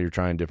 Now you're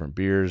trying different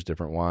beers,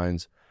 different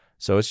wines.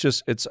 So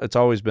it's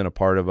always been a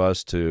part of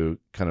us to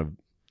kind of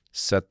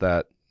set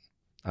that,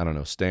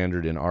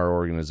 standard in our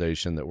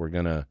organization that we're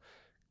going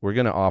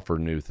to offer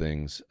new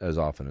things as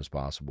often as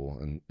possible.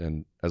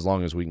 And as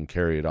long as we can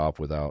carry it off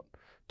without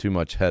too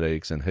much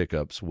headaches and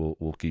hiccups,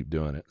 we'll keep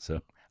doing it. So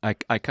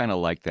I kind of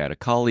like that. A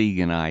colleague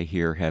and I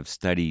here have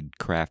studied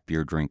craft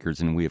beer drinkers,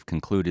 and we have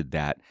concluded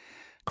that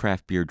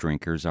craft beer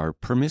drinkers are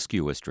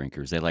promiscuous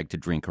drinkers. They like to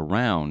drink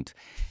around,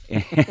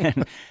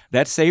 and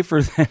that's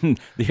safer than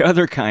the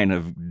other kind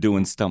of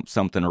doing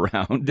something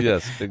around.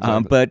 Yes,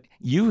 exactly. But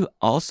you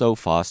also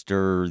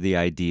foster the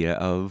idea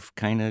of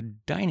kind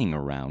of dining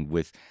around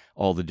with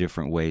all the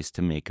different ways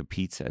to make a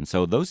pizza. And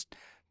so those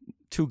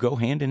two go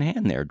hand in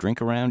hand there.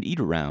 Drink around,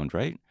 eat around,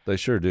 right? They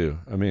sure do.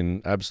 I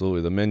mean,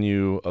 absolutely. The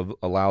menu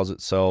allows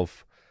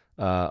itself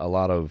a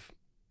lot of,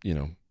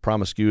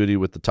 promiscuity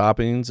with the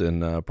toppings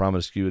and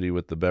promiscuity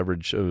with the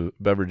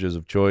beverages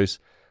of choice.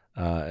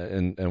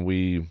 And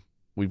we've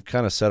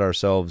kind of set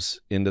ourselves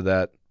into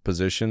that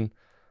position.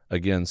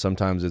 Again,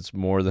 sometimes it's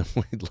more than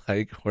we'd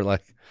like. We're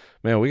like,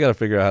 man, we got to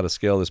figure out how to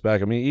scale this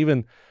back. I mean,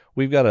 even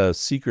we've got a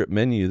secret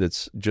menu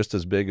that's just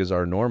as big as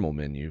our normal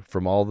menu,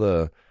 from all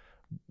the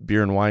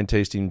beer and wine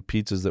tasting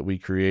pizzas that we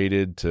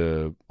created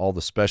to all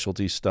the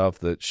specialty stuff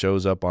that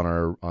shows up on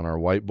our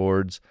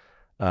whiteboards.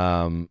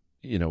 We're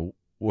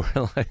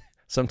like,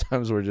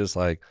 sometimes we're just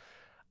like,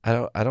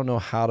 I don't know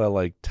how to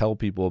like tell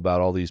people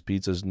about all these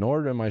pizzas,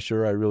 nor am I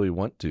sure I really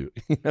want to,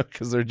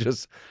 because they're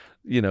just,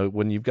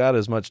 when you've got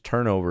as much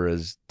turnover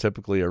as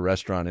typically a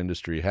restaurant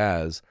industry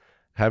has,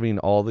 having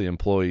all the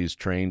employees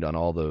trained on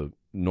all the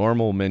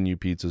normal menu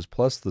pizzas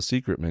plus the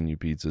secret menu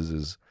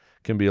pizzas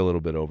can be a little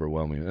bit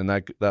overwhelming, and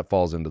that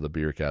falls into the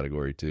beer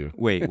category too.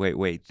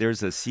 Wait.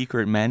 There's a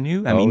secret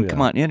menu? I mean,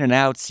 come on,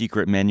 In-N-Out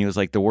secret menu is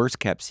like the worst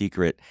kept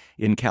secret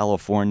in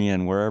California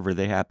and wherever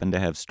they happen to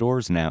have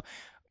stores now.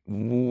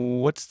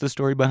 What's the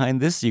story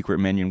behind this secret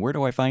menu, and where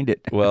do I find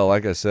it? Well,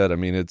 like I said, I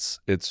mean, it's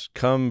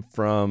come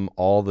from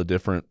all the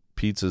different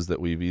pizzas that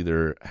we've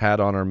either had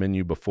on our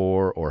menu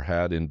before or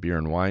had in beer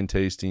and wine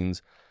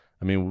tastings.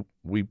 I mean,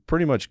 we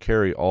pretty much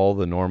carry all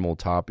the normal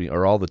topping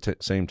or all the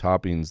same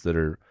toppings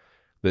that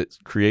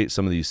create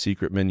some of these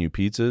secret menu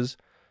pizzas.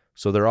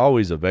 So they're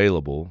always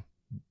available.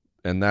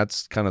 And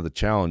that's kind of the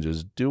challenge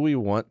is, do we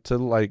want to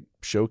like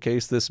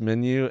showcase this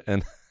menu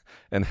and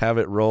have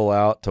it roll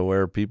out to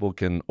where people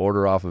can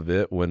order off of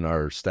it when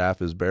our staff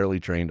is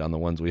barely trained on the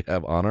ones we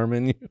have on our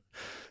menu?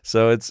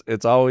 So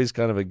it's always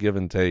kind of a give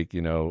and take,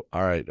 all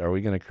right, are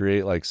we going to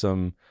create like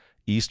some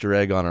Easter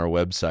egg on our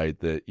website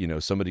that,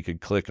 somebody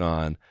could click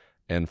on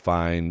and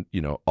find,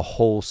 a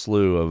whole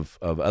slew of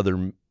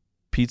other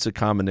pizza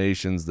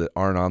combinations that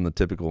aren't on the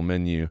typical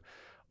menu?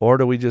 Or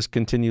do we just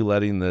continue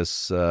letting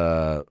this,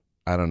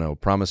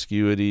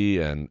 promiscuity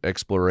and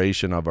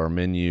exploration of our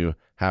menu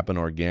happen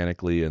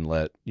organically and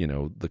let,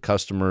 the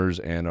customers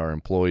and our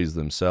employees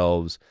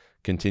themselves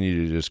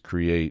continue to just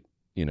create,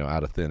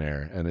 out of thin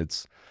air? And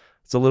it's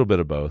a little bit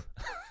of both.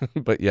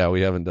 But yeah,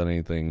 we haven't done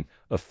anything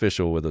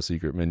official with a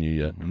secret menu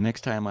yet.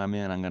 Next time I'm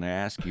in, I'm going to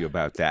ask you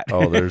about that.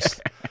 Oh,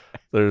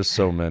 there's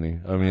so many.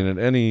 I mean, and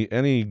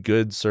any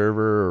good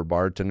server or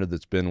bartender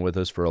that's been with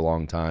us for a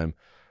long time,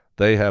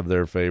 they have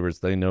their favorites.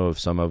 They know of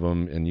some of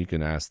them, and you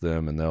can ask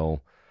them, and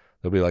they'll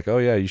be like, "Oh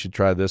yeah, you should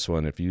try this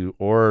one."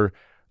 Or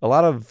a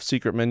lot of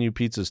secret menu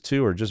pizzas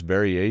too are just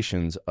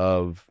variations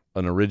of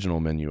an original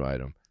menu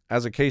item.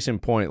 As a case in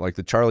point, like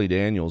the Charlie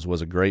Daniels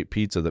was a great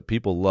pizza that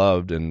people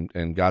loved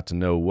and got to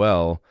know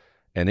well,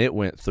 and it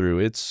went through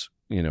its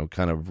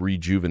kind of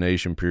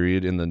rejuvenation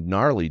period in the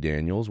Gnarly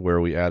Daniels, where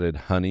we added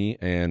honey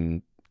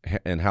and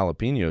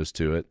jalapenos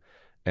to it,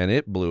 and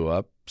it blew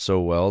up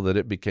so well that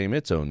it became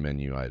its own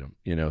menu item.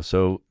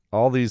 So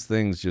all these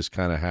things just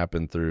kind of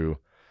happen through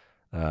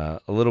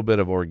a little bit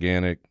of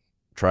organic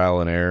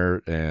trial and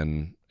error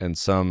and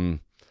some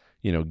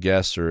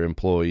guests or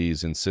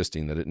employees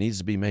insisting that it needs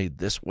to be made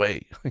this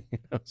way.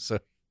 So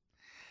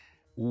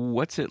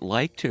what's it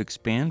like to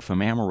expand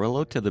from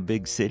Amarillo to the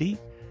big city?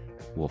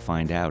 We'll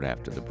find out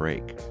after the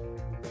break.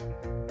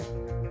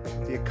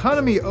 The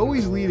economy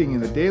always leading in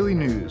the daily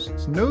news.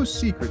 It's no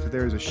secret that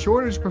there is a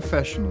shortage of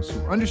professionals who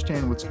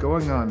understand what's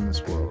going on in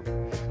this world.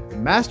 The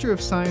Master of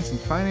Science in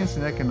Finance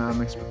and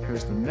Economics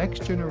prepares the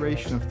next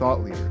generation of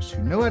thought leaders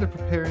who know how to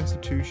prepare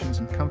institutions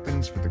and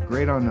companies for the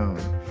great unknown.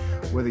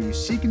 Whether you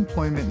seek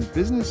employment in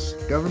business,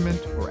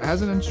 government, or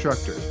as an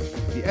instructor,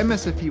 the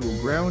MSFE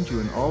will ground you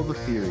in all the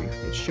theory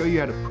and show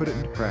you how to put it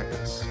into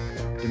practice.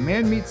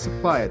 Demand meets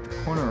supply at the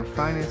corner of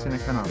finance and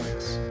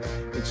economics.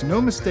 It's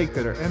no mistake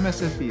that our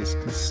MSFE is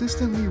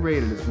consistently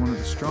rated as one of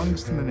the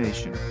strongest in the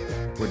nation.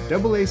 We're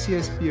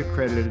AACSB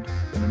accredited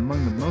and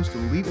among the most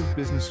elite of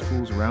business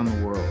schools around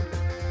the world.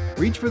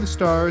 Reach for the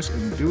stars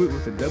and do it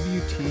with a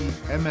WT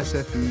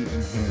MSFE in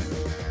hand.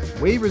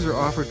 Waivers are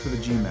offered for the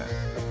GMAT.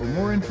 For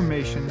more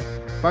information,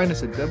 find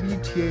us at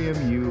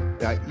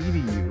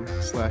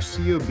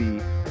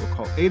wtamu.edu/COB or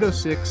call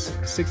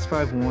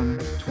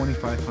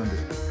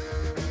 806-651-2500.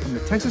 From the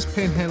Texas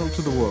Panhandle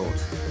to the world,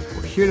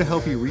 we're here to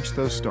help you reach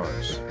those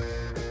stars.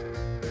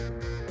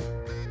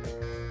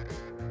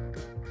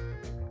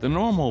 The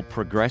normal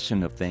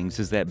progression of things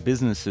is that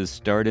businesses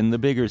start in the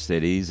bigger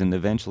cities and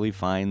eventually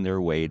find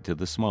their way to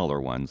the smaller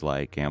ones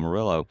like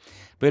Amarillo.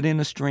 But in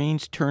a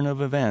strange turn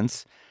of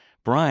events,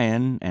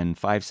 Brian and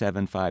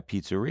 575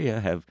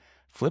 Pizzeria have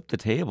flipped the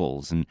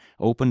tables and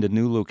opened a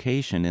new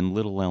location in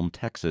Little Elm,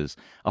 Texas,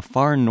 a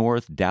far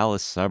north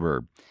Dallas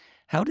suburb.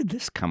 How did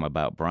this come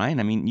about, Brian?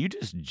 I mean, you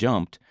just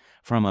jumped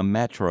from a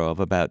metro of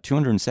about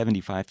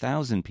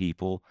 275,000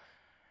 people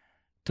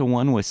to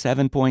one with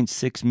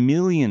 7.6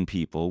 million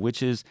people,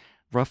 which is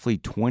roughly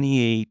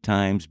 28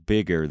 times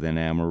bigger than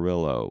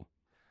Amarillo.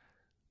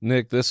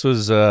 Nick, this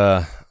was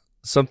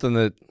something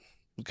that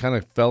kind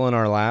of fell in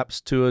our laps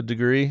to a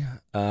degree.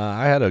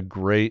 I had a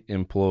great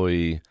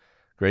employee,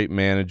 great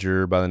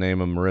manager by the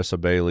name of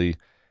Marissa Bailey.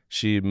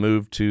 She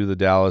moved to the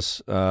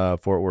Dallas,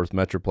 Fort Worth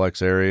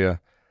Metroplex area.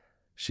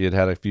 She had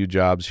a few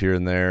jobs here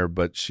and there,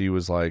 but she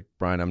was like,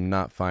 Brian, I'm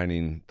not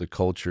finding the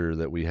culture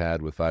that we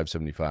had with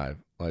 575.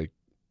 Like,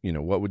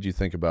 what would you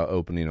think about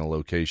opening a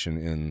location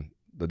in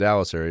the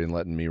Dallas area and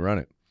letting me run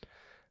it?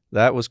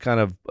 That was kind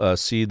of a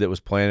seed that was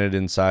planted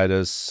inside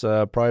us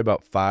probably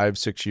about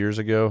 5-6 years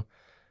ago.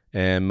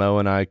 And Mo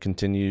and I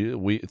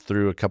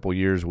through a couple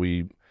years,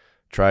 we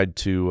tried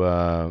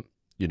to,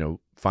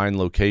 find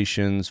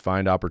locations,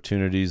 find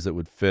opportunities that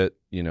would fit,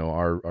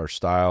 our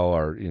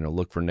style,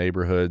 look for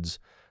neighborhoods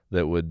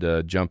that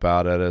would jump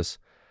out at us.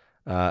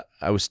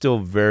 I was still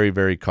very,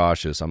 very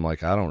cautious. I'm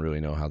like, I don't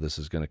really know how this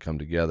is going to come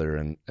together.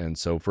 And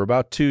so for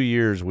about 2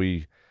 years,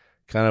 we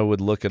kind of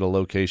would look at a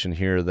location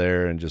here or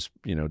there and just,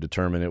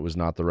 determine it was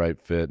not the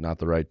right fit, not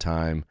the right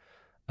time.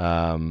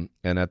 And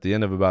at the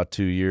end of about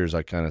 2 years,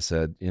 I kind of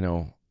said,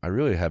 I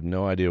really have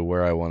no idea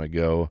where I want to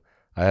go.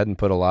 I hadn't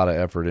put a lot of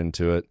effort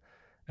into it.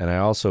 And I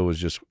also was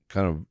just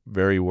kind of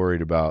very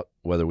worried about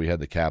whether we had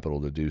the capital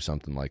to do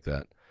something like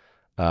that.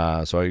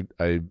 So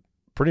I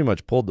pretty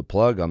much pulled the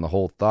plug on the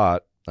whole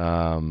thought.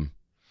 And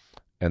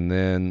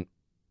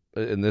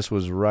this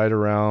was right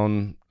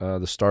around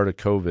the start of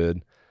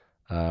COVID.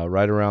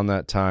 Right around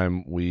that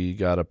time, we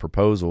got a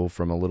proposal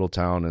from a little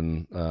town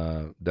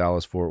in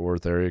Dallas-Fort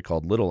Worth area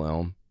called Little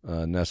Elm,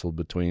 nestled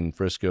between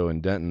Frisco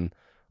and Denton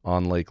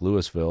on Lake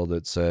Louisville,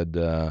 that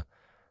said,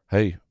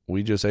 hey,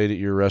 we just ate at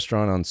your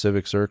restaurant on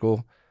Civic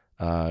Circle.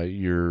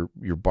 Your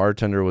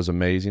bartender was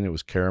amazing. It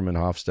was Karaman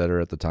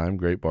Hofstetter at the time,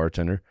 great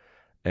bartender.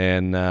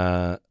 And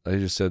they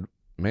just said,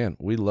 man,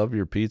 we love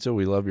your pizza.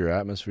 We love your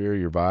atmosphere,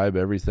 your vibe,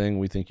 everything.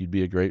 We think you'd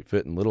be a great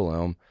fit in Little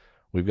Elm.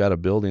 We've got a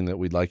building that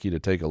we'd like you to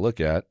take a look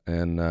at,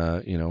 and,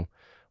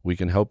 we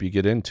can help you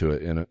get into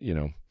it in a,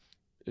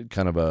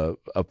 kind of a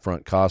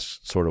upfront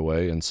cost sort of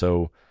way. And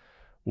so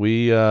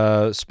we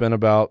spent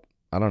about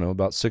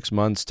 6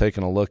 months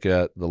taking a look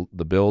at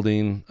the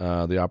building,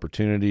 the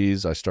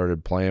opportunities. I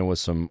started playing with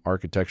some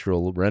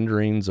architectural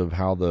renderings of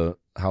how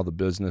the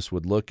business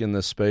would look in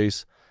this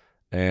space.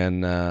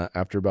 And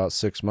after about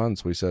 6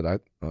 months, we said, I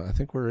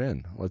think we're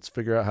in. Let's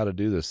figure out how to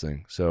do this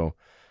thing. So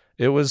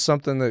it was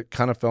something that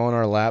kind of fell in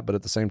our lap, but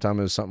at the same time,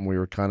 it was something we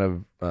were kind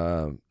of,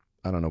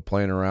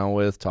 playing around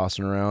with,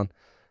 tossing around.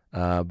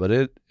 But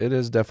it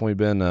has definitely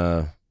been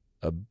a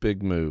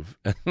big move,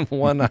 and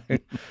one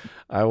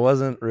I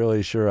wasn't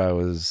really sure I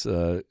was,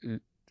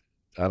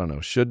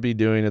 should be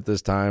doing at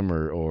this time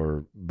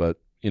but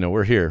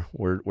we're here,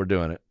 we're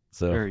doing it.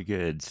 So Very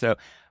good. So,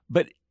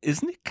 but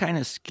isn't it kind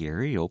of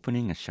scary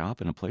opening a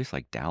shop in a place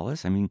like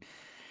Dallas? I mean,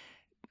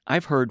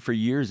 I've heard for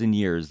years and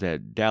years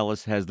that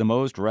Dallas has the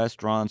most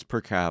restaurants per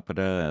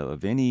capita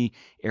of any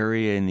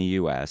area in the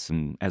U.S.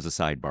 And as a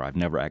sidebar, I've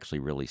never actually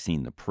really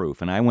seen the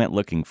proof. And I went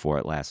looking for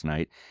it last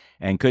night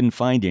and couldn't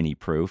find any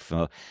proof.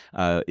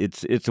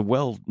 It's a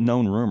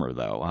well-known rumor,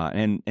 though.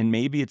 And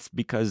maybe it's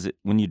because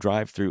when you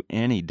drive through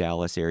any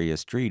Dallas area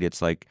street,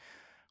 it's like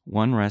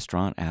one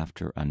restaurant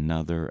after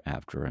another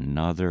after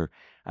another.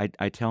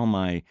 I tell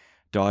my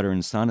daughter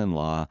and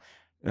son-in-law,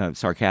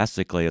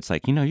 sarcastically, it's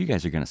like, you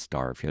guys are going to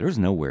starve here. There's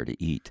nowhere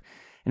to eat.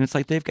 And it's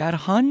like they've got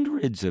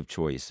hundreds of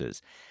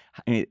choices.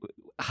 I mean,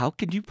 how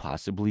could you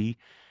possibly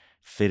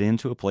fit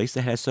into a place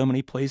that has so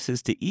many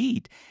places to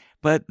eat?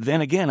 But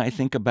then again, I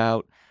think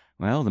about,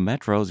 well, the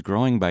metro is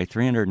growing by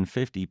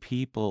 350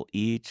 people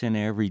each and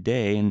every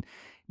day. And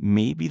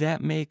maybe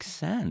that makes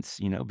sense,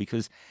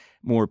 because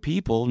more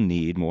people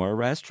need more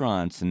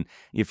restaurants. And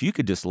if you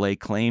could just lay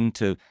claim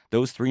to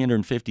those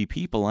 350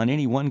 people on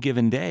any one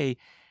given day,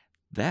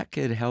 that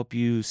could help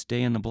you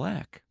stay in the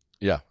black.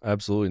 Yeah,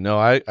 absolutely. No,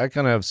 I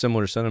kind of have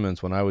similar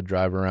sentiments when I would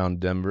drive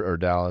around Denver or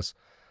Dallas.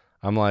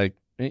 I'm like,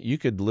 you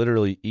could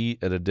literally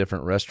eat at a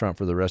different restaurant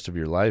for the rest of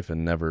your life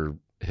and never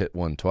hit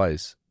one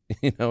twice.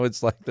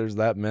 It's like there's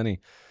that many.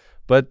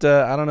 But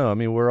I don't know. I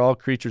mean, we're all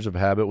creatures of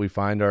habit. We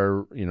find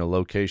our,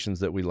 locations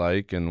that we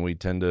like, and we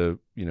tend to,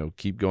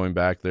 keep going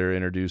back there,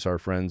 introduce our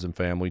friends and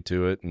family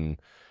to it.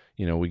 And,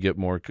 we get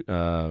more,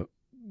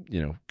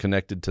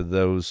 connected to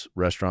those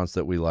restaurants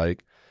that we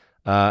like.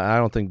 I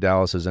don't think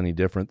Dallas is any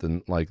different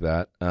than like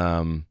that.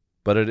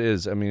 But it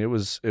is. I mean, it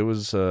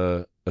was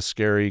a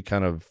scary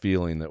kind of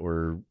feeling that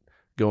we're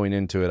going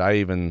into it.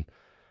 I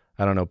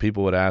don't know,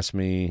 people would ask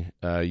me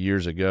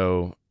years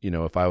ago,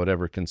 if I would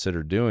ever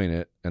consider doing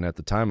it. And at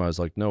the time I was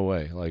like, no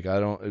way. Like,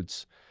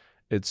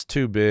 it's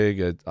too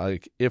big.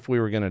 Like, if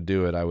we were going to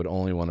do it, I would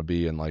only want to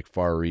be in like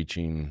far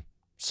reaching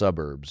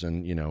suburbs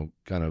and,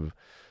 kind of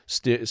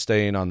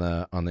staying on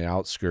the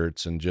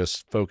outskirts and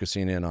just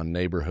focusing in on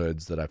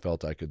neighborhoods that I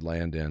felt I could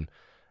land in.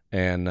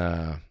 And,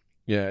 I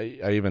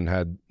even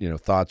had,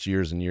 thoughts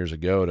years and years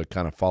ago to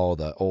kind of follow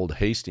the old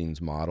Hastings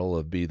model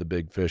of be the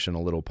big fish in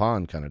a little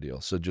pond kind of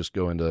deal. So just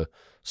go into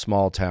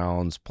small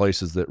towns,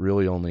 places that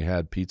really only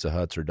had Pizza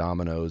Huts or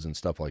Domino's and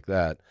stuff like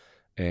that,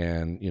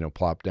 and,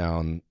 plop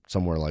down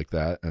somewhere like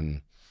that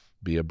and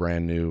be a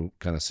brand new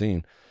kind of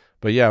scene.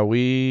 But yeah,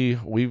 we've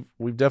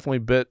definitely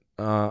bit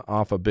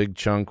off a big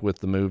chunk with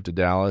the move to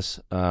Dallas.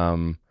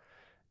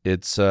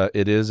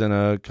 It is in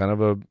a kind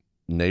of a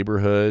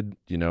neighborhood,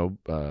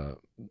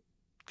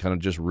 kind of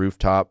just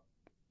rooftop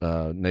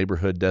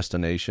neighborhood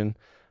destination.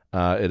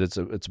 It's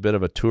a bit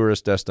of a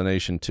tourist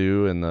destination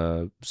too. In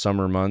the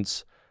summer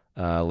months,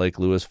 Lake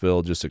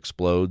Louisville just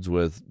explodes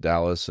with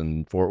Dallas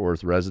and Fort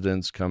Worth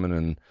residents coming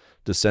and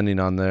descending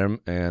on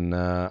them. And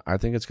I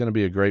think it's going to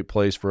be a great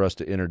place for us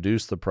to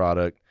introduce the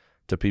product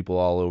to people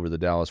all over the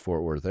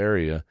Dallas-Fort Worth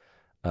area.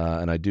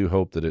 And I do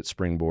hope that it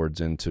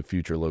springboards into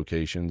future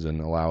locations and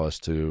allow us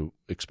to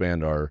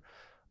expand our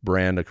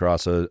brand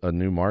across a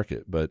new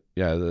market. But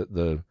yeah,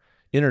 the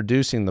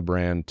introducing the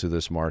brand to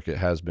this market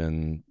has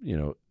been,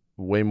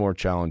 way more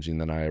challenging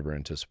than I ever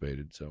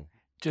anticipated. So,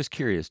 just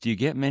curious, do you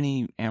get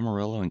many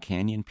Amarillo and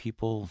Canyon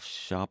people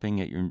shopping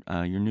at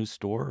your new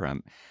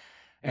store?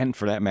 And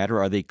for that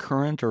matter, are they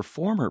current or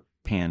former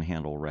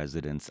Panhandle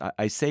residents?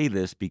 I say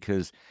this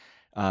because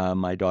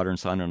my daughter and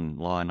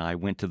son-in-law and I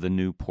went to the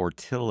new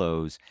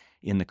Portillo's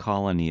in the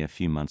Colony a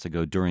few months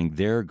ago during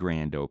their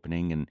grand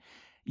opening, and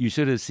You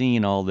should have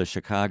seen all the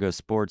Chicago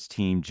sports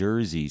team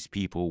jerseys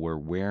people were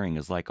wearing.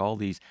 It's like all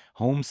these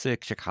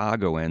homesick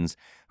Chicagoans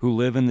who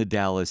live in the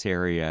Dallas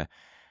area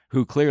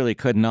who clearly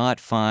could not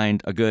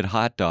find a good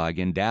hot dog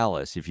in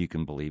Dallas, if you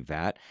can believe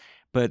that.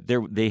 But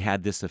they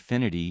had this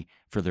affinity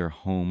for their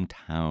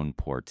hometown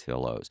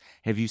Portillo's.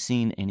 Have you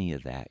seen any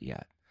of that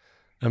yet?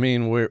 I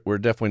mean, we're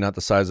definitely not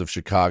the size of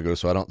Chicago,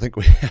 so I don't think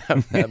we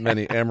have that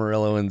many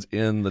Amarilloans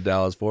in the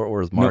Dallas-Fort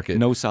Worth market.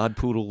 No sod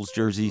poodles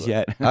jerseys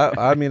yet?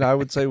 I mean, I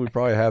would say we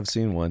probably have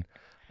seen one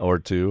or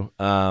two,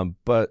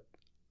 but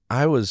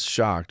I was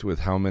shocked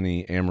with how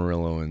many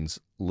Amarilloans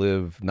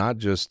live not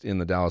just in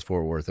the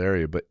Dallas-Fort Worth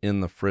area, but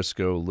in the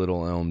Frisco,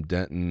 Little Elm,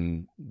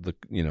 Denton, the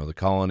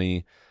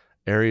Colony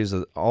areas,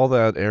 of all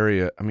that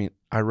area. I mean,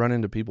 I run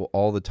into people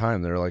all the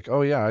time. They're like,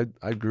 "Oh yeah,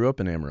 I grew up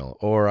in Amarillo,"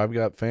 or "I've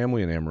got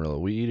family in Amarillo.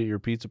 We eat at your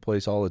pizza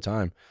place all the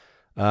time."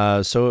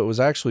 So it was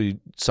actually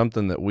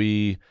something that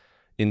we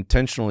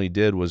intentionally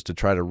did, was to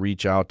try to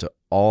reach out to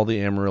all the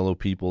Amarillo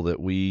people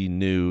that we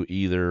knew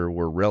either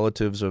were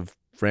relatives of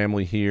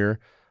family here,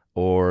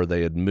 or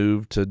they had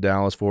moved to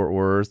Dallas-Fort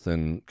Worth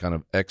and kind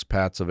of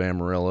expats of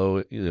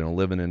Amarillo,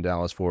 living in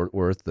Dallas-Fort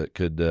Worth, that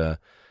could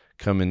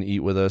come and eat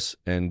with us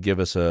and give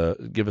us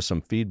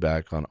some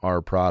feedback on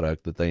our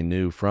product that they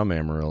knew from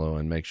Amarillo,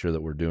 and make sure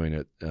that we're doing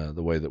it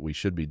the way that we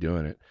should be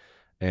doing it.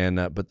 And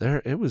but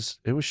it was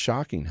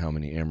shocking how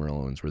many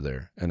Amarilloans were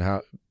there, and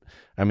how,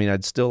 I mean,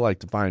 I'd still like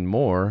to find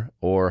more,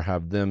 or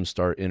have them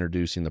start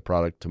introducing the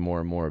product to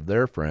more and more of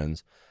their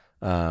friends.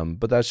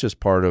 But that's just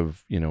part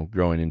of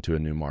growing into a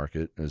new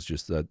market. Is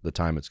just that the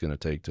time it's going to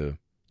take to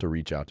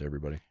reach out to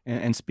everybody.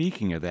 And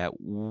speaking of that,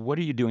 what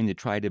are you doing to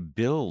try to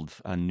build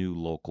a new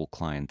local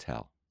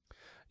clientele?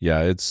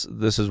 Yeah,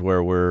 this is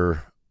where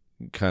we're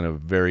kind of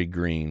very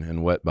green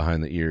and wet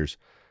behind the ears.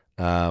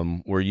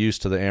 We're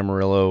used to the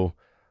Amarillo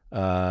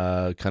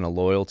kind of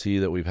loyalty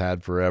that we've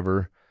had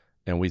forever,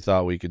 and we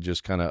thought we could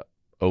just kind of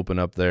open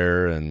up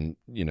there and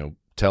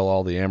tell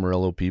all the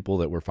Amarillo people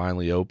that we're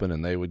finally open,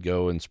 and they would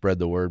go and spread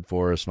the word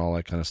for us and all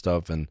that kind of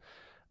stuff. And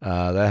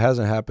that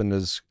hasn't happened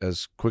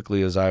as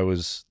quickly as I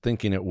was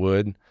thinking it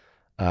would.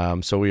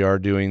 So we are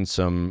doing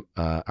some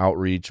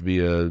outreach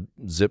via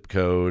zip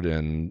code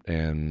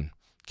and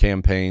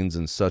campaigns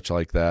and such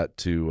like that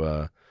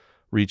to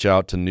reach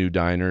out to new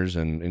diners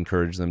and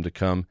encourage them to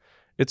come.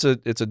 It's a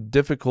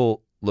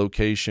difficult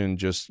location,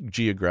 just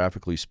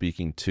geographically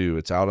speaking too.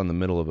 It's out in the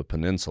middle of a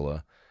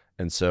peninsula,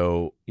 and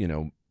so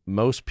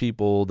most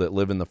people that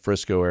live in the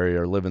Frisco area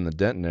or live in the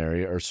Denton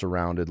area are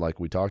surrounded, like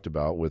we talked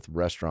about, with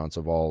restaurants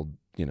of all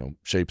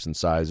shapes and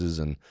sizes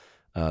and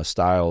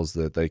styles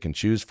that they can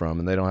choose from,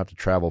 and they don't have to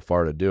travel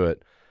far to do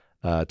it,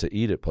 to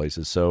eat at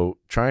places. So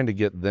trying to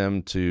get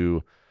them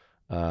to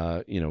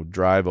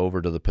drive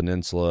over to the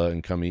peninsula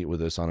and come eat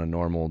with us on a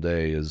normal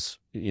day is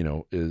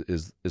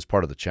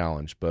part of the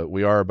challenge. But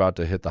we are about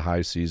to hit the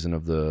high season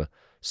of the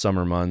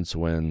summer months,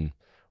 when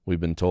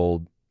we've been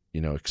told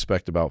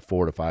expect about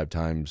 4 to 5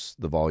 times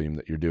the volume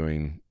that you're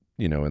doing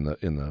in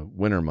the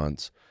winter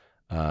months.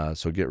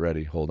 So get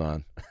ready, hold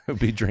on.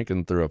 Be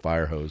drinking through a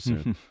fire hose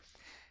soon.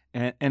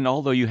 And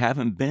although you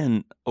haven't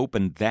been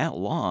open that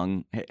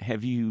long,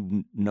 have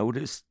you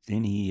noticed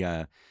any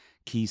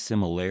key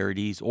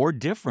similarities or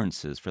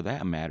differences, for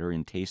that matter,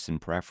 in tastes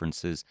and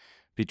preferences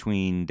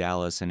between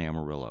Dallas and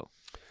Amarillo?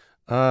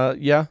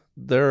 Yeah,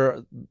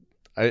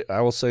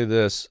 I will say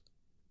this: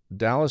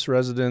 Dallas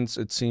residents,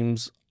 it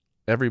seems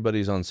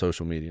everybody's on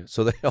social media,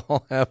 so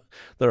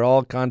they're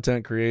all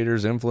content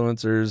creators,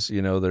 influencers.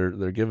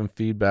 They're giving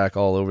feedback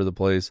all over the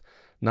place.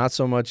 Not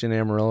so much in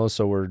Amarillo,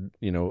 so we're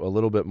a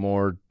little bit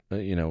more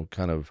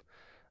kind of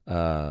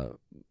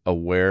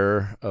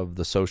aware of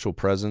the social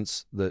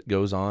presence that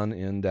goes on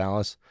in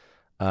Dallas.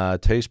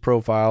 Taste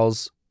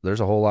profiles,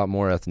 there's a whole lot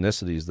more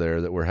ethnicities there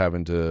that we're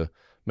having to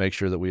make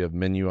sure that we have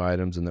menu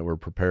items and that we're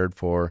prepared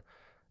for.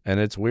 And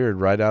it's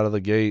weird, right out of the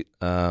gate,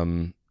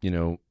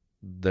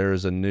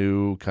 there's a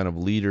new kind of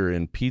leader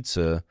in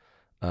pizza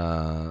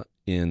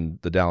in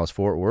the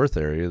Dallas-Fort Worth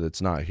area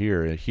that's not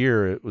here.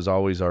 Here, it was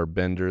always our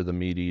Bender, the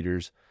meat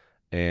eaters,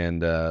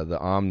 and the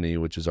Omni,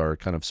 which is our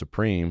kind of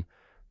supreme.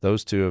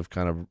 Those two have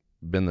kind of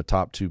been the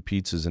top 2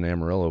 pizzas in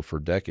Amarillo for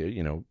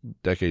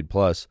decade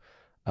plus.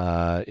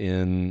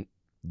 In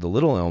the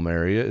Little Elm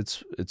area,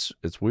 it's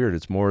weird.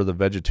 It's more the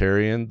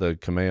vegetarian. The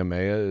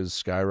Kamehameha is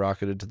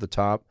skyrocketed to the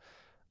top.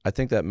 I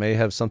think that may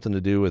have something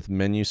to do with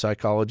menu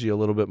psychology a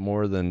little bit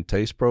more than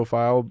taste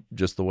profile,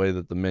 just the way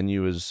that the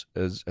menu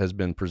has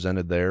been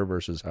presented there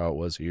versus how it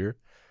was here.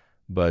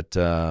 But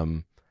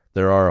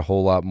there are a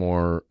whole lot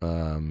more,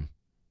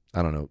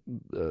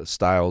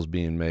 styles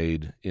being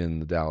made in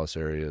the Dallas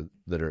area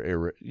that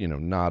are,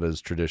 not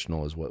as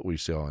traditional as what we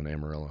saw in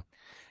Amarillo.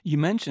 You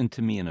mentioned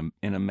to me in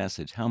a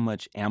message how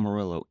much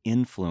Amarillo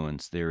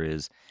influence there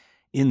is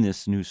in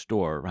this new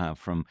store,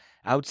 from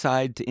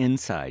outside to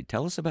inside.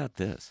 Tell us about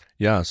this.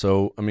 Yeah,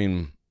 so I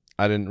mean,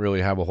 I didn't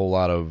really have a whole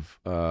lot of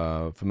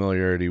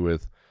familiarity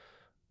with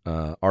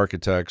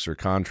architects or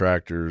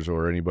contractors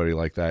or anybody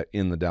like that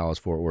in the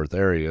Dallas-Fort Worth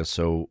area.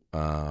 So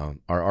our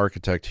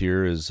architect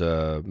here is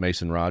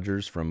Mason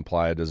Rogers from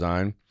Playa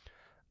Design.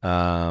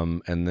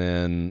 And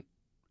then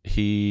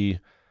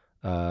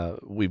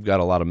we've got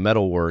a lot of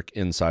metal work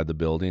inside the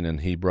building,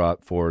 and he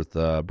brought forth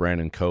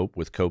Brandon Cope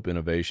with Cope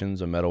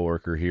Innovations, a metal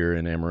worker here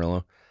in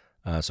Amarillo.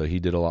 So he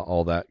did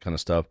all that kind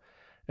of stuff.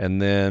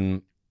 And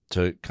then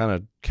to kind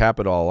of cap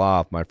it all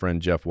off, my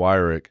friend Jeff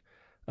Wyrick,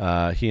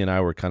 he and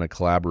I were kind of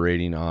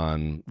collaborating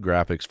on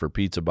graphics for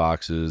pizza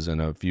boxes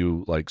and a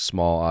few like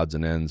small odds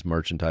and ends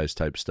merchandise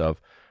type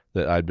stuff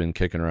that I'd been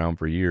kicking around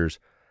for years.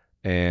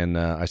 And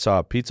I saw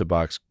a pizza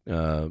box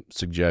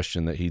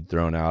suggestion that he'd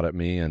thrown out at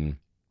me, and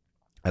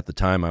at the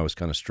time I was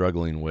kind of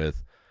struggling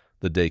with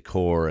the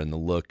decor and the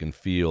look and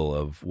feel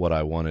of what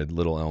I wanted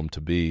Little Elm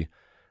to be.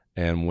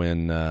 And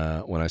when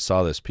I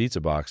saw this pizza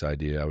box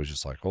idea, I was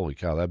just like, holy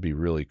cow, that'd be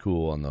really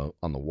cool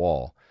on the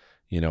wall.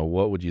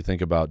 What would you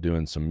think about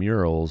doing some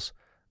murals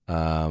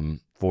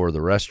for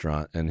the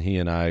restaurant? And he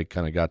and I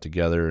kind of got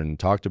together and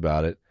talked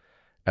about it.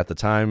 At the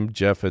time,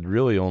 Jeff had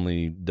really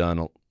only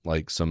done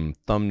like some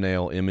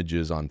thumbnail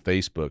images on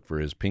Facebook for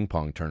his ping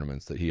pong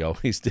tournaments that he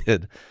always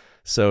did.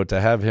 So to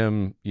have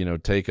him,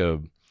 take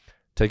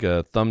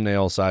a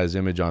thumbnail size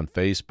image on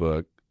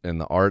Facebook and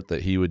the art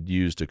that he would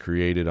use to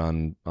create it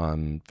on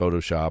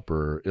Photoshop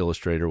or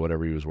Illustrator,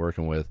 whatever he was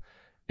working with,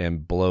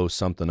 and blow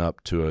something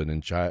up to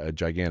a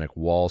gigantic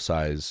wall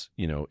size,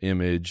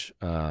 image,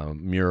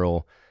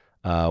 mural,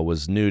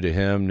 was new to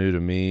him, new to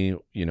me.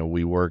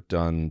 We worked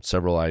on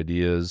several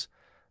ideas.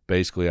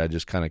 Basically, I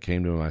just kind of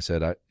came to him. I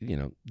said,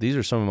 these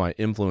are some of my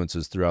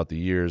influences throughout the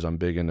years. I'm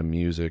big into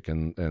music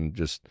and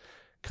just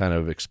kind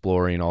of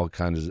exploring all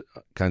kinds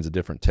of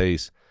different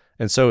tastes.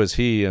 And so is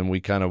he. And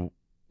we kind of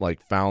like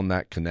found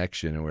that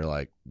connection. And we're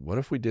like, what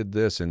if we did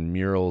this in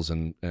murals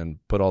and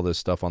put all this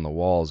stuff on the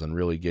walls and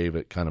really gave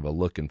it kind of a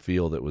look and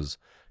feel that was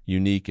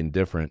unique and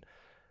different.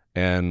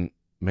 And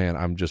man,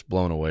 I'm just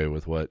blown away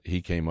with what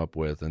he came up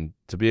with. And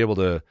to be able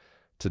to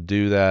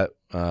do that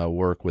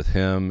work with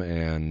him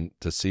and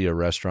to see a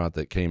restaurant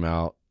that came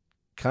out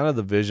kind of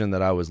the vision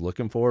that I was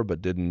looking for,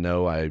 but didn't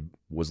know I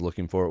was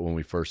looking for it when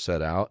we first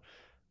set out.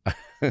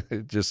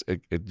 it just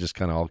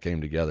kind of all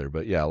came together.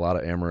 But yeah, a lot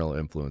of Amarillo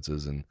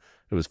influences, and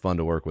it was fun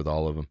to work with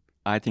all of them.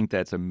 I think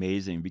that's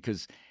amazing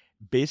because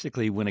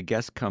basically when a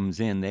guest comes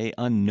in, they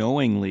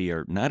unknowingly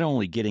are not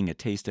only getting a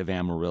taste of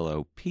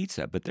Amarillo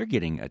pizza, but they're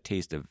getting a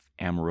taste of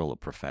Amarillo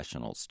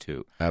professionals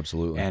too.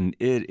 Absolutely. And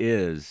it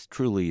is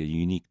truly a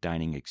unique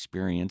dining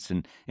experience,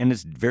 and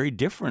it's very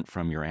different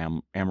from your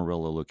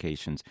Amarillo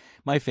locations.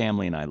 My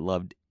family and I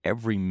loved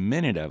every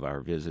minute of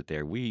our visit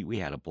there. We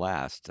had a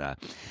blast.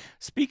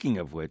 Speaking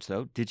of which,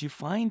 though, did you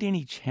find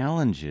any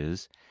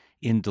challenges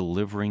in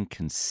delivering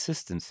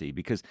consistency?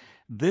 Because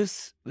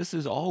this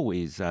is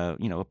always a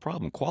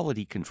problem.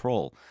 Quality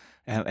control.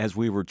 As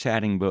we were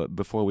chatting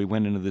before we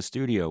went into the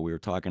studio, we were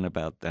talking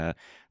about the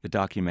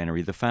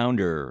documentary The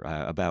Founder,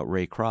 about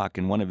Ray Kroc,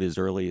 and one of his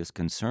earliest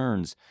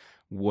concerns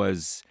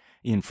was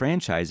in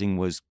franchising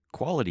was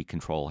quality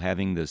control,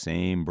 having the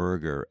same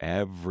burger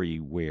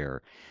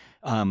everywhere.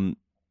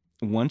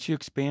 Once you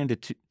expand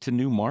it to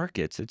new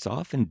markets, it's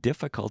often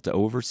difficult to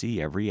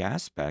oversee every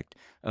aspect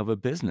of a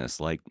business,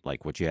 like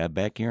what you have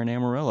back here in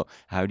Amarillo.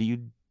 How do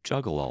you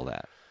juggle all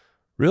that?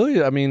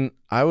 Really, I mean,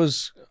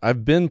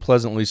 I've been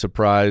pleasantly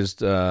surprised,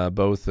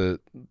 both at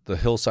the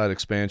Hillside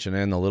expansion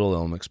and the Little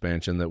Elm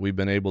expansion, that we've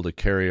been able to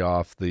carry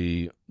off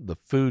the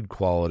food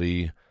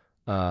quality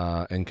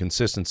and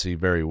consistency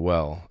very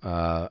well.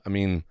 I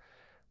mean,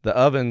 the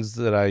ovens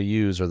that I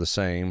use are the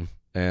same,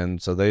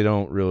 and so they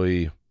don't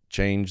really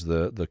change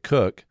the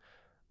cook.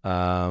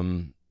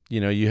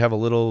 You have a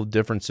little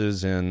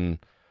differences in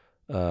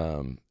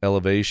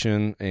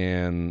elevation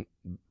and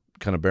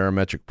kind of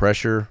barometric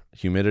pressure,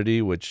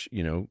 humidity, which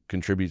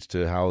contributes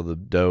to how the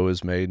dough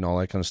is made and all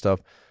that kind of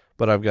stuff.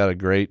 But I've got a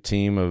great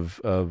team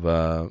of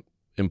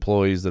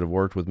employees that have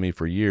worked with me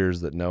for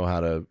years that know how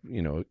to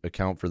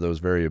account for those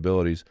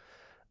variabilities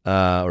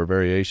or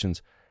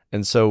variations.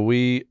 And so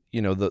we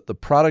the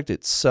product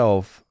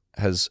itself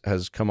has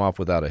come off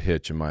without a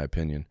hitch, in my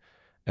opinion.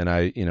 And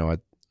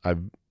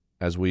I've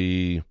as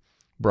we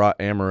brought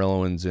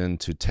Amarilloans in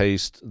to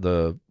taste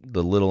the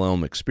Little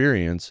Elm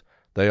experience,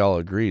 they all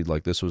agreed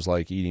like this was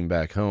like eating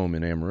back home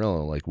in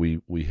Amarillo. Like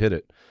we hit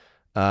it.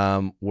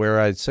 Where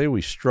I'd say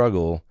we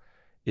struggle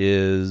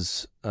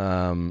is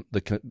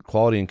the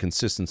quality and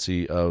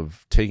consistency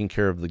of taking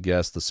care of the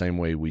guests the same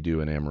way we do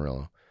in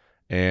Amarillo.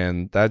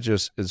 And that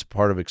just is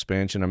part of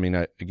expansion. I mean,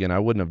 I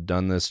wouldn't have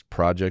done this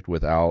project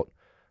without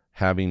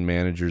having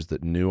managers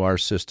that knew our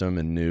system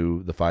and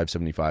knew the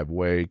 575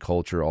 way,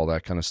 culture, all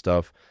that kind of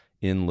stuff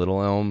in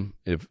Little Elm.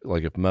 If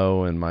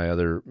Mo and my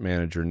other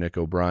manager, Nick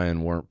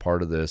O'Brien, weren't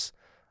part of this,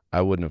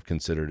 I wouldn't have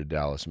considered a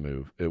Dallas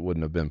move. It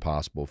wouldn't have been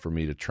possible for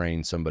me to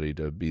train somebody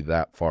to be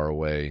that far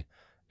away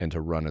and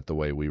to run it the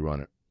way we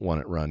want it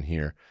run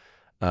here.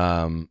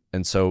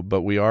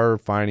 But we are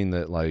finding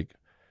that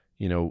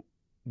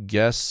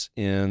guests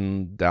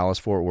in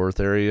Dallas-Fort Worth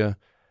area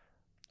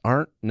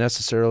aren't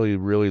necessarily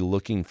really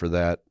looking for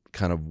that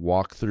kind of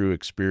walkthrough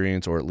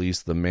experience, or at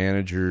least the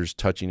managers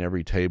touching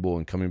every table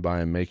and coming by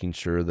and making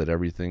sure that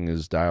everything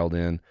is dialed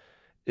in.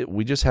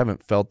 We just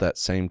haven't felt that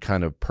same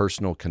kind of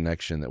personal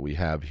connection that we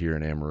have here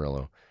in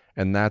Amarillo.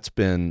 And that's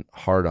been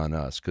hard on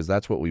us because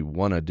that's what we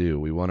want to do.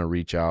 We want to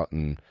reach out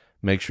and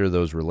make sure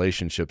those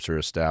relationships are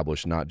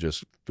established, not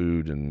just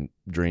food and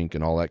drink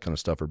and all that kind of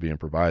stuff are being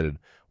provided.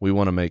 We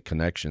want to make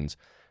connections.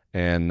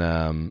 And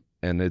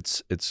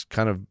it's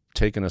kind of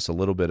taken us a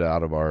little bit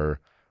out of our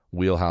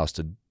wheelhouse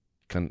to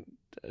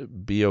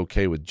be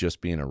okay with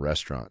just being a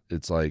restaurant.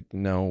 It's like,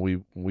 no,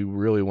 we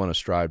really want to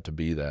strive to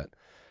be that.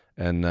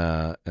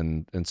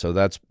 And so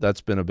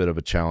that's been a bit of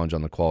a challenge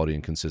on the quality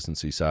and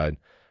consistency side.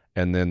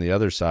 And then the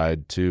other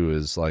side too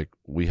is like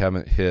we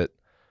haven't hit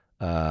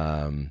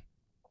our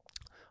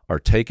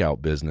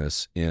takeout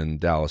business in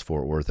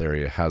Dallas-Fort Worth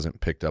area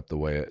hasn't picked up the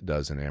way it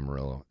does in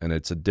Amarillo. And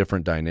it's a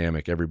different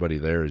dynamic. Everybody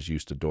there is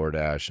used to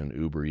DoorDash and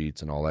Uber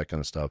Eats and all that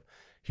kind of stuff.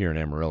 Here in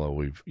Amarillo,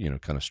 we've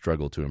kind of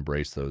struggled to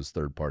embrace those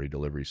third-party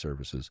delivery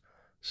services.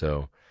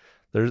 So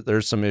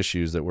there's some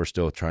issues that we're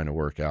still trying to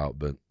work out,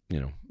 but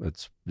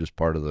it's just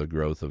part of the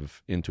growth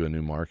of into a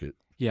new market.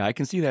 Yeah, I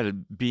can see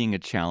that being a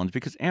challenge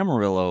because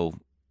Amarillo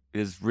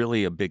is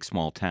really a big,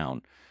 small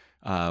town.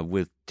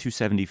 With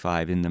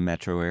 275 in the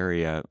metro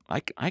area,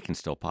 I can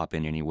still pop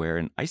in anywhere,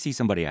 and I see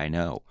somebody I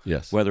know.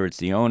 Yes. Whether it's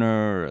the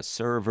owner, a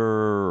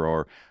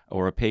server,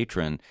 or a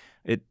patron,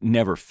 it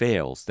never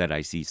fails that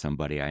I see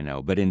somebody I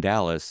know. But in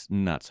Dallas,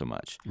 not so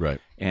much. Right.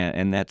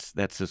 And that's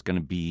just going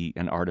to be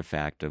an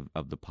artifact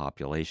of the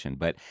population.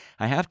 But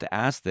I have to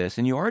ask this,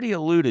 and you already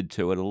alluded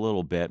to it a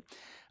little bit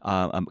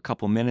a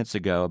couple minutes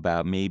ago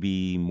about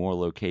maybe more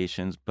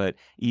locations, but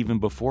even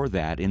before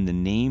that, in the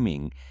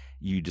naming,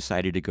 you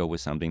decided to go with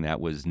something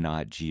that was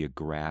not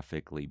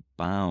geographically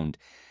bound.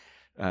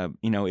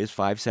 Is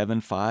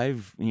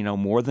 575,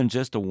 more than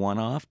just a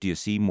one-off? Do you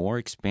see more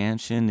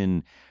expansion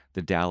in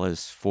the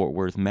Dallas-Fort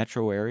Worth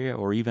metro area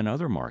or even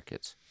other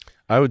markets?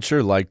 I would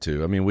sure like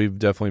to. I mean, we've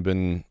definitely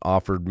been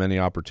offered many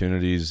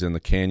opportunities in the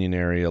Canyon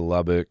area,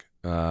 Lubbock,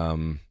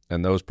 and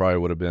those probably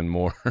would have been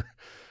more,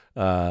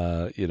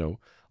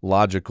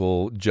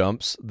 logical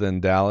jumps than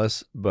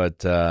Dallas.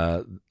 But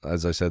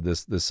as I said,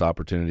 this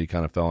opportunity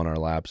kind of fell in our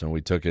laps and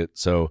we took it.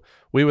 So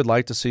we would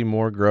like to see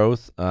more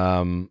growth.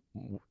 The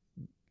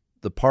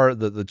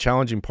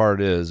challenging part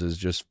is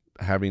just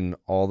having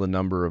all the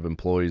number of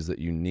employees that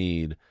you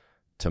need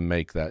to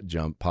make that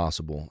jump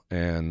possible.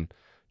 And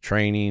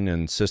training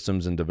and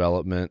systems and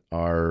development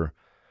are,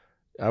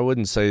 I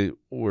wouldn't say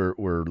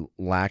we're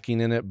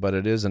lacking in it, but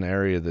it is an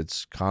area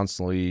that's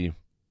constantly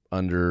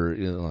under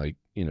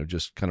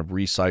just kind of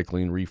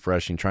recycling,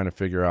 refreshing, trying to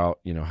figure out,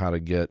 how to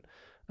get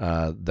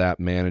that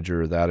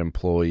manager or that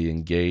employee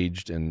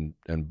engaged and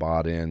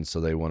bought in so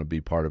they want to be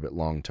part of it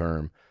long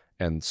term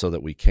and so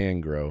that we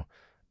can grow.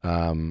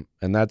 And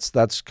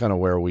that's kind of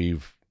where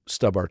we've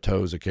stub our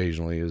toes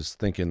occasionally, is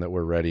thinking that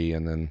we're ready,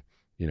 and then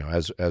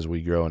as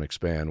we grow and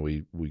expand,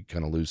 we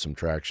kind of lose some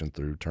traction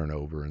through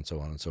turnover and so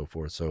on and so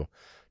forth. So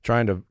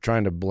trying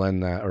to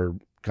blend that or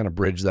kind of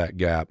bridge that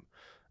gap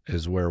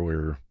is where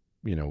we're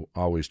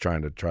always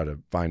trying to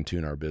fine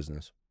tune our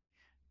business.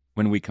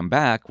 When we come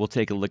back, we'll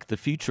take a look at the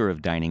future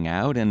of dining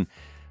out, and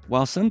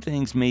while some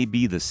things may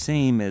be the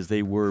same as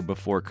they were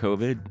before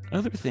COVID,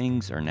 other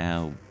things are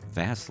now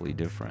vastly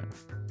different.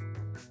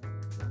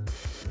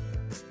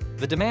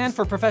 The demand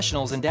for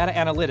professionals in data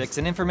analytics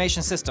and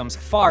information systems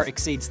far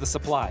exceeds the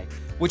supply,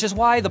 which is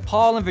why the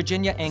Paul and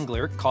Virginia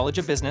Engler College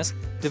of Business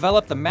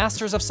developed the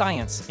Masters of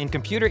Science in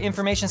Computer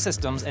Information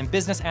Systems and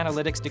Business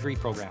Analytics degree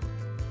program.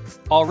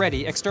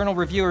 Already, external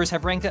reviewers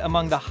have ranked it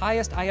among the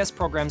highest IS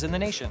programs in the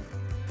nation.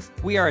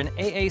 We are an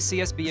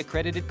AACSB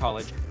accredited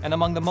college and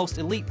among the most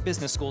elite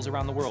business schools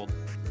around the world.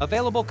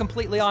 Available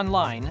completely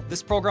online,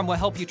 this program will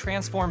help you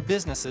transform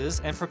businesses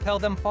and propel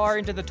them far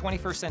into the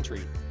 21st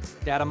century.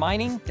 Data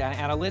mining, data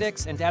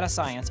analytics, and data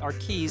science are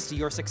keys to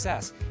your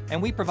success, and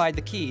we provide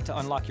the key to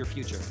unlock your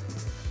future.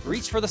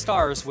 Reach for the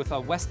stars with a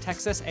West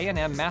Texas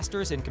A&M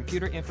Masters in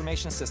Computer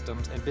Information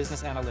Systems and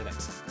Business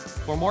Analytics.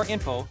 For more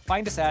info,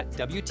 find us at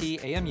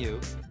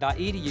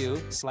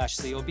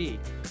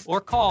wtamu.edu/cob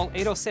or call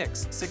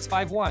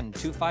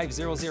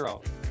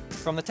 806-651-2500.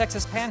 From the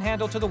Texas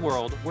Panhandle to the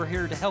world, we're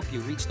here to help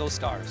you reach those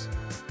stars.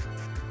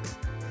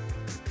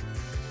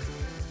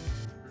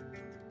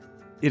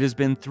 It has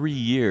been 3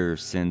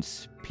 years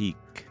since peak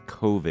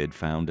COVID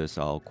found us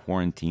all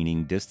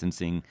quarantining,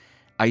 distancing,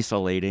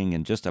 isolating,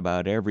 and just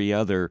about every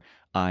other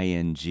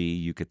ING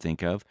you could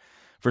think of.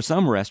 For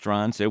some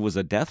restaurants, it was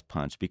a death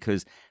punch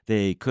because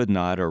they could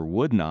not or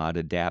would not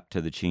adapt to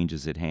the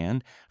changes at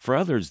hand. For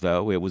others,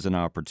 though, it was an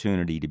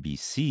opportunity to be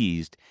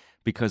seized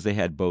because they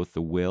had both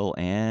the will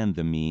and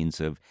the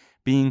means of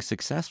being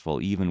successful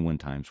even when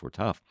times were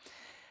tough.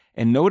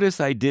 And notice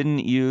I didn't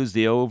use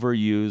the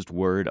overused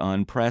word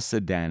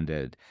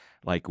unprecedented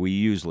like we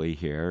usually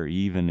hear,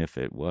 even if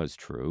it was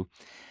true.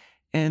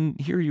 And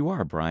here you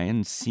are,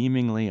 Brian,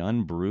 seemingly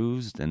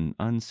unbruised and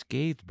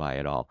unscathed by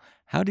it all.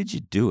 How did you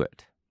do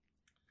it?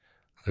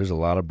 There's a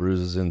lot of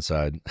bruises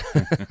inside.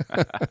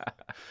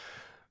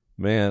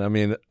 Man, I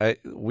mean,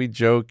 we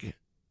joke,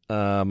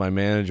 my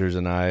managers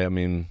and I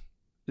mean,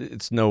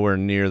 it's nowhere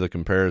near the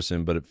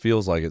comparison, but it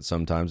feels like it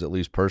sometimes, at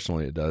least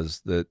personally it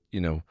does, that,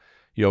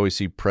 you always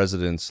see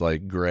presidents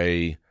like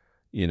gray,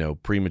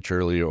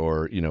 prematurely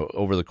or,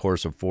 over the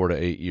course of 4 to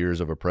 8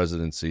 years of a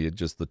presidency,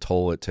 just the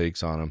toll it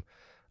takes on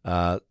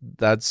them.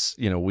 That's,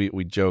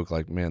 we joke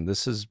like, man,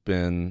 this has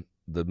been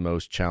the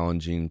most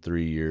challenging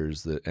 3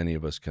 years that any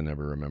of us can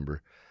ever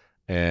remember.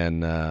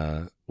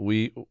 And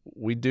we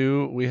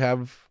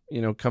have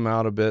come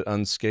out a bit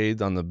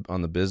unscathed on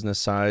the business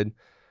side.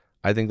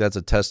 I think that's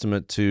a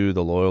testament to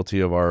the loyalty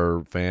of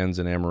our fans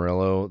in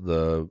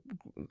Amarillo,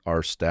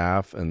 our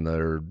staff, and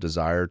their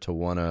desire to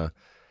want to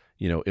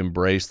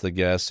embrace the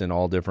guests in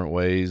all different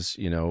ways.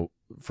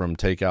 From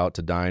takeout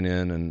to dine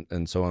in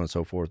and so on and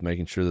so forth,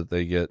 making sure that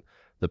they get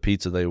the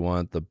pizza they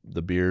want,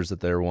 the beers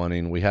that they're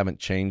wanting. We haven't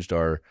changed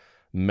our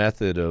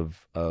method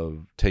of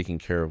taking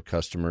care of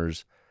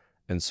customers.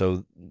 And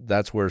so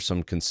that's where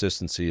some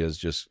consistency has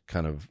just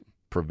kind of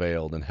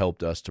prevailed and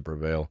helped us to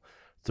prevail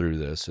through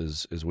this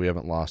is we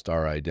haven't lost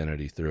our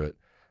identity through it.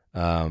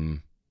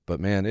 But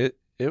man, it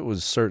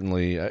was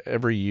certainly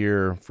every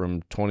year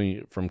from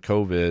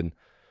COVID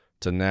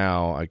to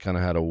now, I kind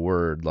of had a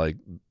word like,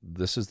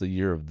 this is the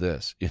year of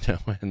this,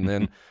 and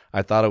then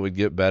I thought it would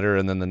get better.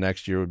 And then the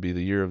next year would be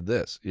the year of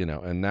this,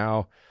 and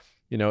now,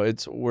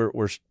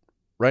 we're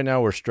right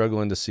now we're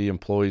struggling to see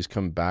employees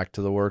come back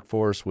to the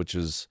workforce, which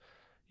is,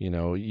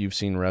 you've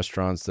seen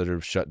restaurants that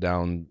have shut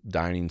down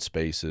dining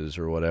spaces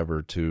or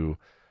whatever to,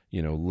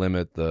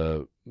 limit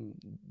the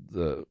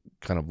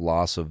kind of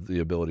loss of the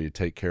ability to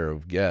take care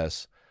of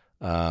guests.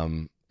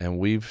 And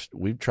we've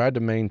tried to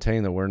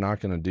maintain that we're not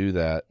going to do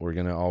that. We're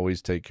going to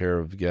always take care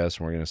of guests.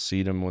 And we're going to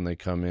seat them when they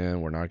come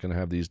in. We're not going to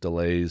have these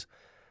delays,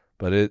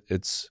 but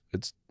it's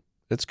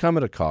come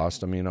at a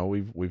cost. I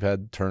mean, we've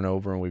had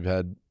turnover and we've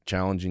had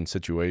challenging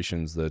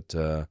situations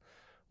that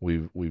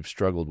we've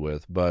struggled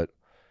with, but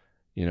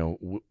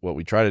what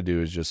we try to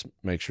do is just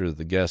make sure that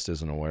the guest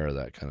isn't aware of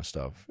that kind of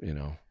stuff,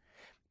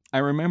 I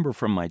remember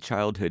from my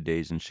childhood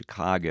days in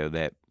Chicago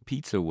that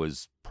pizza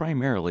was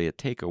primarily a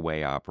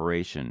takeaway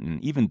operation,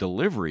 and even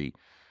delivery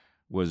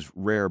was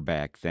rare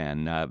back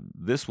then.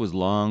 This was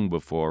long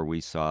before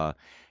we saw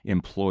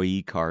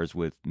employee cars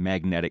with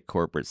magnetic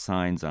corporate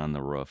signs on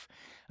the roof.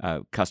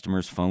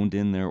 Customers phoned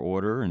in their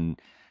order,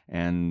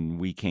 and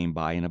we came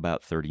by in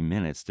about 30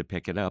 minutes to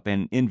pick it up.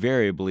 And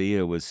invariably,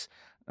 it was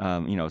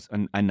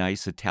a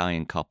nice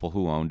Italian couple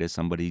who owned it,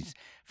 somebody's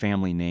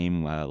family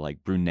name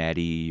like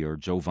Brunetti or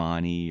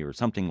Giovanni or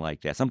something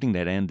like that, something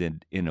that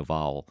ended in a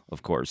vowel,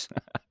 of course.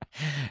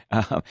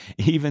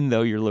 Even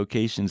though your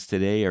locations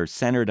today are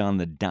centered on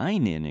the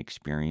dine-in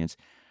experience,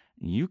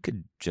 you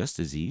could just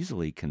as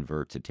easily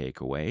convert to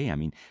takeaway. I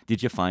mean,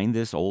 did you find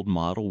this old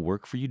model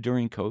work for you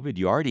during COVID?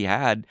 You already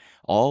had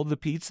all the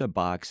pizza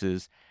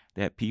boxes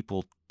that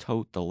people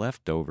tote the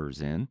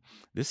leftovers in.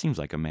 This seems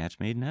like a match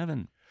made in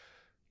heaven.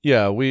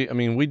 Yeah, we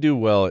do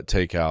well at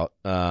takeout,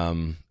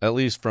 at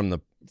least from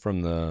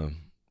the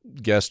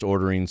guest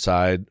ordering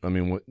side. I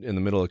mean, in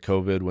the middle of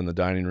COVID, when the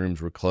dining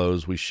rooms were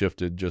closed, we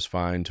shifted just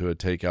fine to a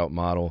takeout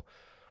model.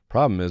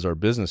 Problem is, our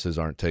businesses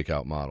aren't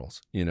takeout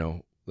models.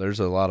 There's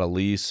a lot of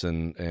lease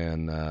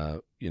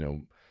and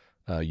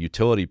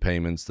utility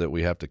payments that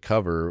we have to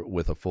cover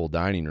with a full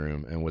dining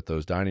room, and with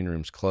those dining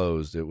rooms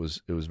closed, it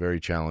was very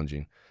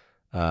challenging.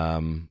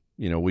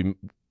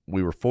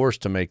 We were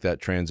forced to make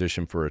that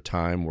transition for a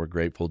time. We're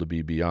grateful to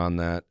be beyond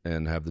that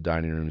and have the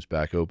dining rooms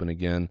back open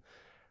again.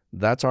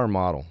 That's our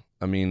model.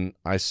 I mean,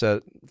 I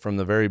said from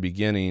the very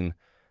beginning,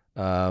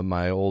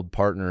 my old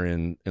partner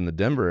in the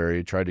Denver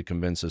area tried to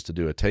convince us to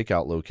do a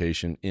takeout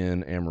location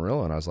in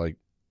Amarillo. And I was like,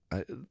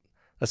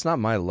 that's not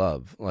my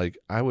love. Like,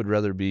 I would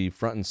rather be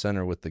front and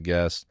center with the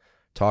guests,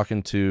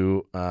 talking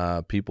to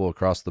people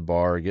across the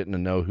bar, getting to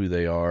know who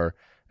they are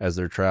as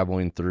they're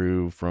traveling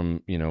through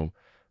from,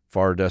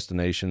 far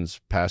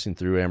destinations, passing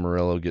through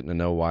Amarillo, getting to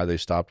know why they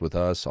stopped with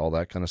us, all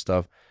that kind of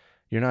stuff.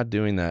 You're not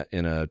doing that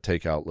in a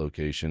takeout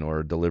location or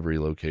a delivery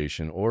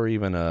location or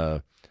even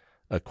a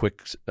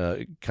quick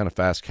kind of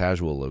fast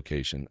casual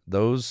location.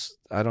 Those,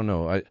 I don't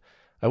know.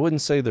 I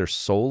wouldn't say they're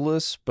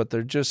soulless, but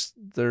they're just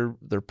they're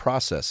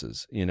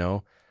processes,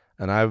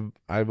 And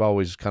I've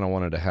always kind of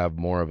wanted to have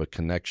more of a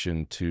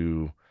connection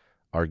to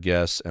our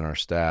guests and our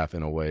staff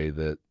in a way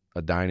that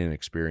a dining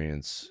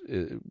experience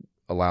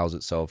allows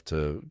itself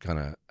to kind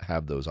of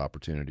have those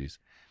opportunities.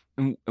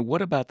 And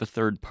what about the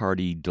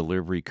third-party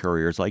delivery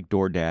couriers like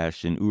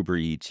DoorDash and Uber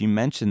Eats? You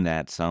mentioned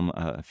that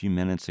a few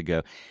minutes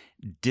ago.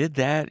 Did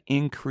that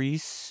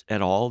increase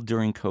at all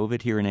during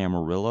COVID here in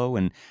Amarillo?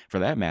 And for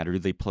that matter, do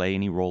they play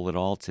any role at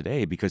all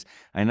today? Because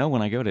I know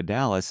when I go to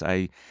Dallas,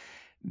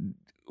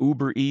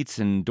 Uber Eats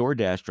and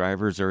DoorDash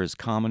drivers are as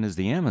common as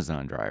the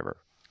Amazon driver.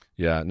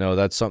 Yeah, no,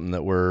 that's something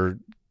that we're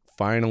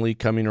finally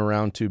coming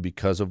around to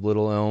because of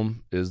Little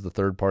Elm is the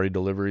third-party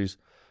deliveries.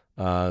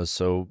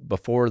 So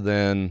before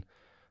then,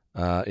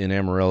 in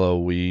Amarillo,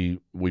 we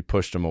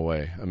pushed them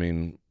away. I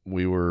mean,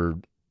 we were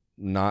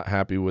not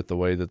happy with the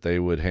way that they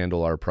would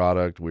handle our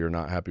product. We were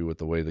not happy with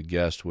the way the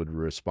guest would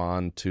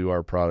respond to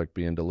our product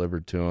being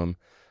delivered to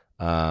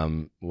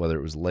them, whether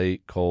it was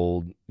late,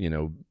 cold,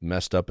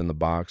 messed up in the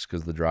box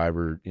because the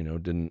driver,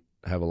 didn't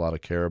have a lot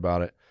of care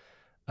about it.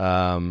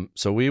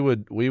 So we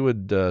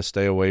would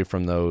stay away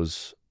from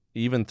those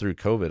even through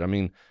COVID. I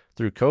mean,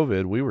 through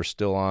COVID, we were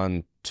still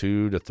on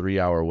 2 to 3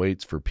 hour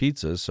waits for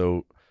pizza.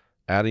 So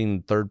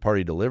adding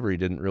third-party delivery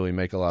didn't really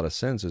make a lot of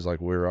sense. It's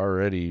like we're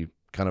already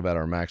kind of at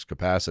our max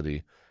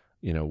capacity.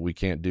 We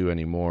can't do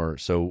any more.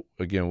 So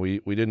again, we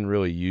didn't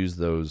really use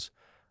those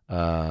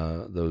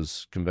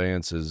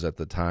conveyances at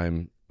the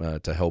time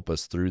to help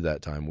us through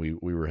that time. We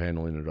were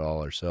handling it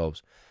all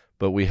ourselves.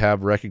 But we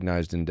have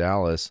recognized in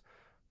Dallas,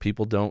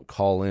 people don't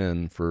call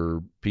in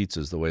for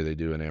pizzas the way they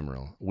do in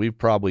Amarillo. We've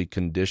probably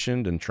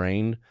conditioned and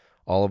trained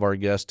all of our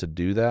guests to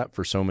do that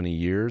for so many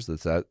years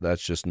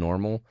that's just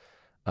normal.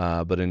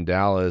 But in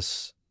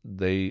Dallas,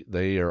 they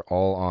are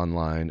all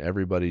online.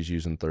 Everybody's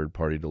using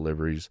third-party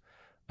deliveries.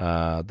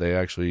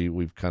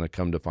 We've kind of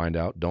come to find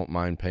out, don't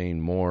mind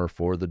paying more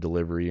for the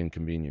delivery and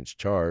convenience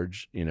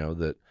charge,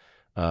 that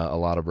a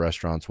lot of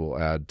restaurants will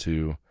add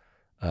to,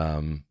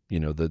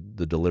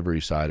 the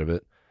delivery side of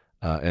it.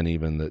 And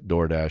even the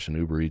DoorDash and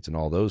Uber Eats and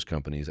all those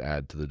companies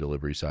add to the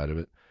delivery side of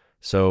it.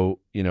 So,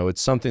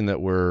 it's something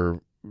that we're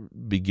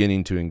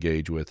beginning to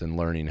engage with and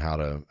learning how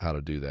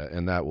to do that.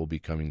 And that will be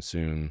coming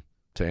soon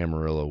to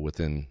Amarillo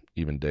within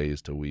even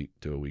days to a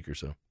week or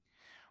so.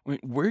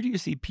 Where do you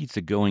see pizza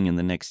going in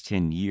the next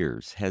 10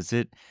 years? Has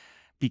it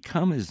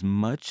become as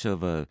much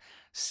of a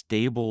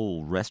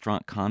stable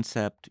restaurant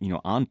concept,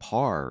 on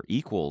par,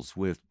 equals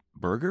with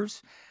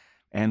burgers?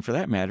 And for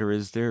that matter,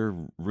 is there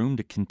room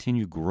to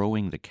continue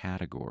growing the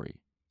category?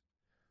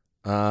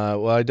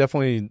 Well,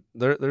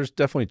 there's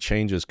definitely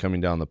changes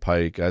coming down the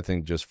pike. I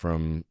think just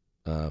from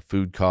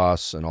food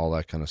costs and all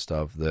that kind of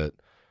stuff that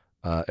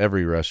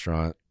every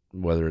restaurant,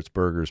 whether it's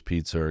burgers,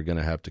 pizza, are going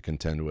to have to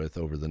contend with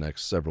over the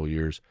next several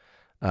years.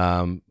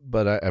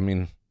 But I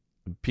mean,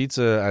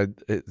 pizza,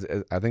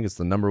 I think it's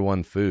the number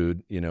one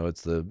food.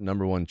 It's the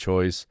number one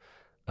choice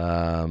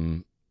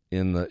in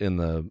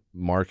the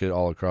market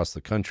all across the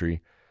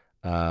country.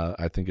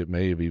 I think it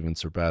may have even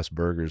surpassed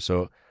burgers.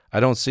 So I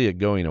don't see it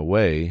going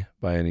away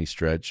by any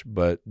stretch,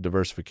 but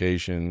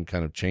diversification,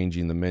 kind of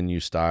changing the menu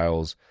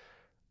styles.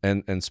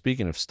 And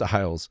speaking of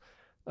styles,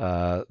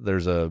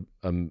 there's a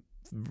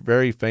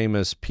very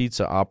famous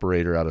pizza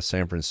operator out of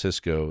San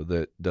Francisco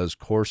that does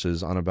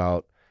courses on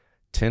about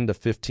 10 to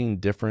 15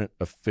 different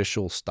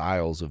official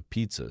styles of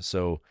pizza.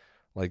 So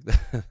like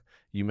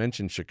you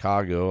mentioned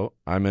Chicago,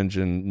 I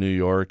mentioned New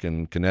York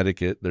and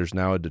Connecticut. There's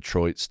now a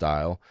Detroit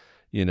style.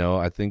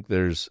 I think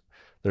there's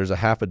a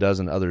half a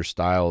dozen other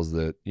styles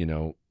that,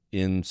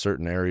 in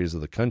certain areas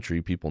of the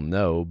country people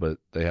know, but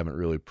they haven't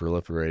really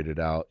proliferated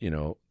out,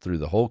 through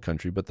the whole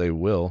country, but they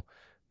will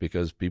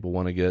because people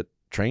want to get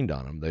trained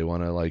on them. They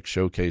want to like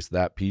showcase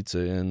that pizza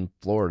in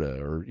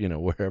Florida or,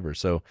 wherever.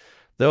 So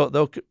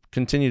they'll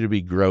continue to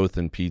be growth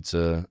in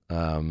pizza.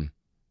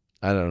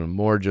 I don't know,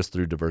 more just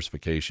through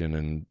diversification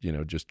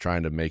and, just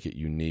trying to make it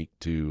unique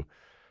to,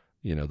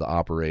 the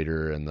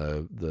operator and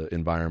the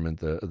environment,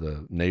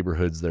 the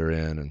neighborhoods they're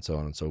in and so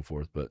on and so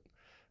forth. But,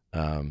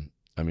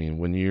 I mean,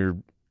 when you're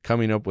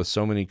coming up with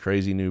so many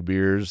crazy new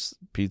beers,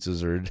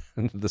 pizzas are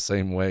the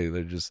same way.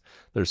 There's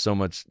so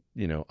much,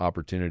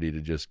 opportunity to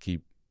just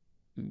keep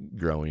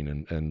growing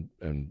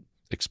and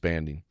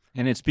expanding.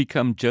 And it's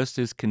become just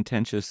as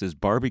contentious as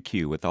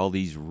barbecue with all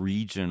these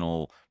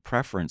regional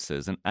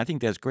preferences. And I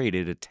think that's great.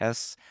 It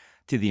attests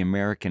to the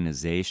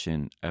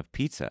Americanization of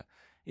pizza.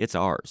 It's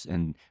ours.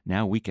 And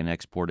now we can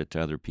export it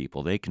to other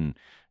people. They can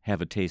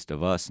have a taste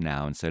of us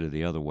now instead of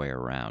the other way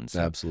around. So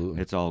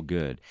absolutely. It's all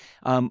good.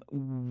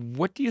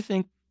 What do you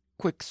think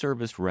quick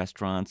service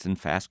restaurants and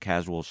fast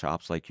casual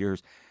shops like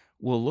yours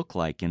will look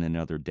like in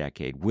another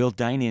decade? Will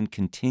dine-in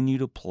continue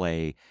to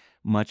play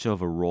much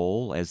of a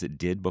role as it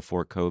did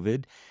before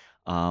COVID?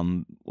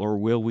 Or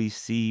will we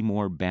see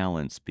more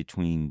balance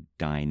between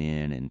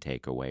dine-in and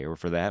takeaway, or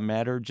for that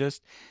matter,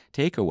 just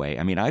takeaway?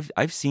 I mean,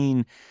 I've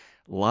seen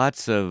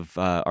lots of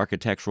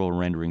architectural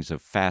renderings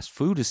of fast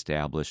food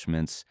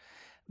establishments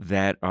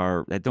that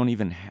don't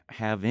even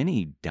have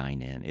any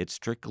dine-in. It's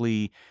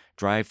strictly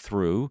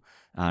drive-through,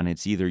 and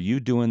it's either you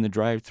doing the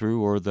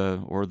drive-through or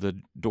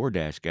the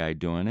DoorDash guy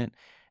doing it,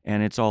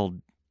 and it's all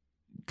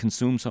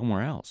consumed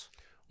somewhere else.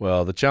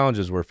 Well, the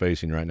challenges we're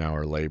facing right now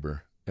are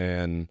labor,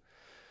 and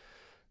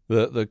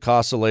the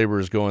cost of labor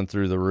is going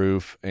through the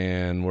roof,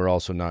 and we're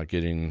also not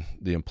getting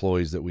the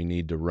employees that we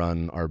need to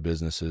run our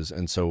businesses.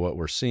 And so what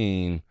we're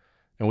seeing,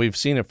 and we've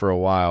seen it for a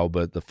while,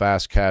 but the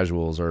fast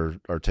casuals are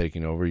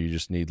taking over. You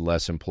just need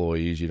less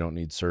employees. You don't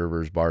need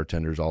servers,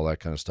 bartenders, all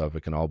that kind of stuff.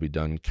 It can all be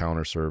done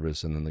counter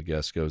service, and then the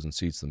guest goes and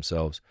seats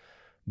themselves.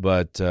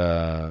 But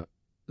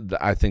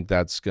I think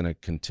that's going to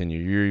continue.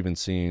 You're even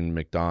seeing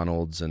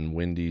McDonald's and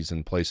Wendy's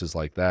and places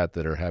like that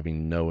are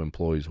having no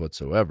employees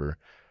whatsoever.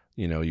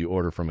 You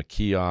order from a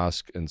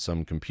kiosk and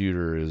some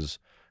computer is,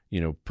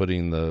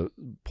 pulling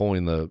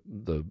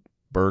the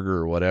burger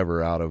or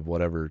whatever out of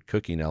whatever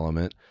cooking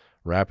element,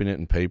 wrapping it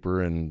in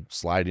paper and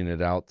sliding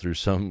it out through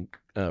some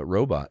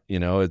robot.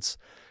 It's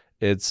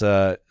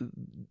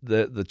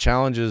the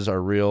challenges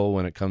are real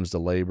when it comes to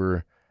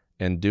labor,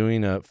 and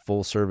doing a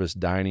full service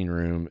dining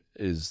room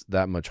is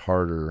that much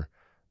harder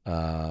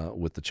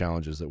with the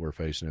challenges that we're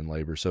facing in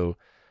labor. So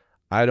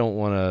I don't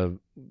want to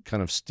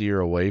kind of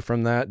steer away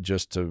from that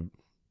just to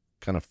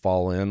kind of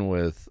fall in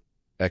with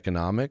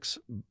economics,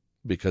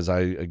 because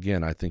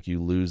I think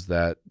you lose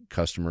that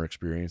customer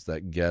experience,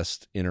 that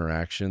guest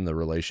interaction, the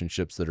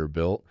relationships that are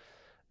built.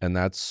 And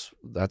that's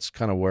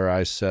kind of where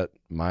I set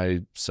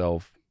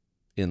myself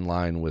in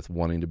line with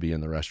wanting to be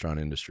in the restaurant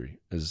industry.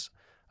 Is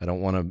I don't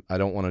want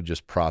to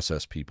just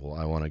process people.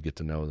 I want to get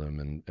to know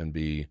them and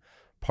be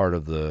part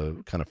of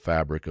the kind of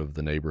fabric of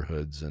the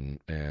neighborhoods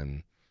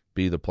and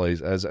be the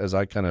place, as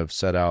I kind of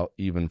set out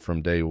even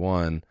from day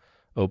one,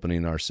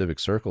 opening our Civic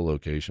Circle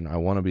location. I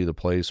want to be the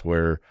place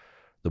where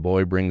the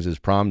boy brings his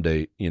prom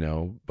date,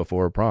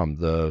 before prom.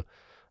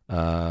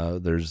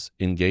 There's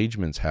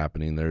engagements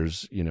happening.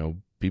 There's,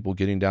 people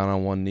getting down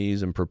on one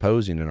knees and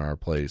proposing in our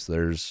place.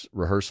 There's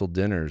rehearsal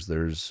dinners.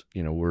 There's,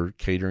 we're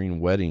catering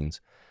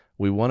weddings.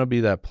 We want to be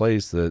that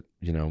place that,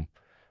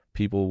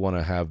 people want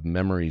to have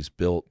memories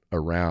built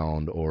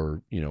around,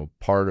 or,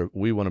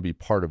 we want to be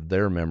part of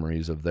their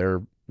memories of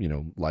their,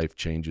 life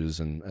changes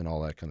and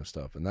all that kind of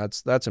stuff. And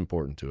that's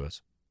important to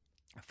us.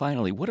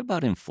 Finally, what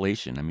about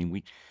inflation? I mean,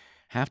 we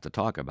have to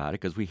talk about it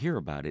because we hear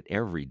about it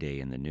every day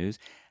in the news.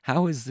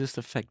 How has this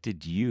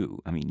affected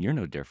you? I mean, you're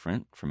no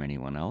different from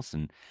anyone else,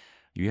 and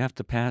you have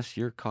to pass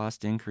your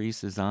cost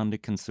increases on to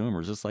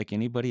consumers just like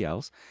anybody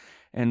else.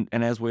 And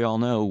as we all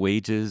know,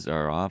 wages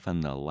are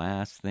often the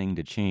last thing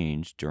to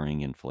change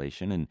during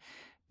inflation, and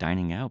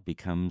dining out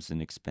becomes an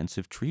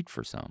expensive treat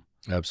for some.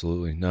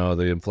 Absolutely. No,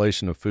 the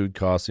inflation of food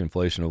costs, the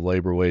inflation of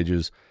labor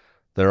wages,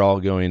 they're all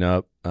going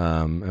up,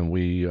 and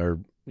we are,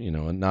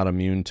 not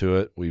immune to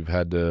it. We've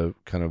had to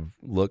kind of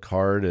look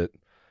hard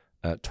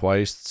at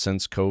twice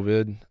since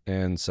COVID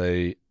and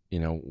say,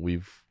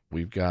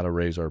 we've got to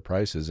raise our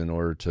prices in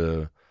order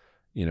to,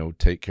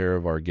 take care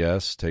of our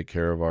guests, take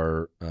care of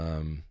our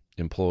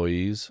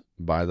employees,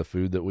 buy the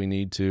food that we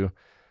need to.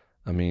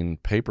 I mean,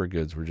 paper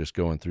goods were just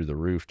going through the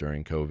roof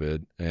during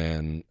COVID,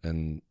 and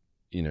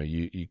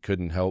you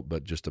couldn't help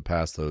but just to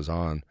pass those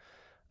on.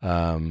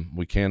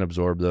 We can't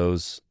absorb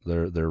those;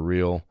 they're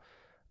real.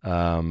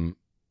 The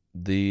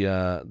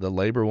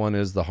labor one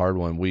is the hard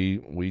one.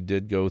 We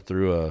did go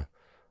through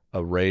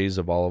a raise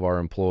of all of our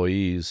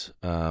employees.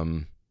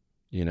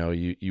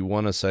 You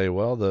want to say,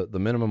 well, the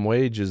minimum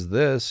wage is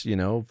this,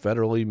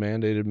 federally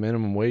mandated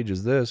minimum wage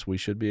is this, we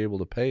should be able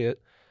to pay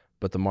it,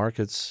 but the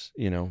market's,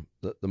 the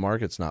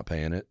market's not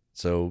paying it.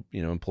 So,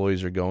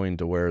 employees are going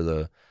to where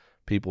the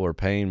people are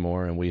paying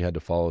more, and we had to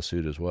follow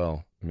suit as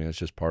well. I mean, it's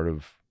just part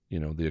of,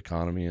 the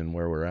economy and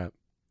where we're at.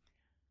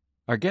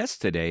 Our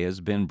guest today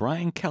has been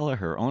Brian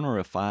Kelleher, owner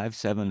of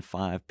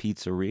 575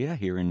 Pizzeria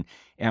here in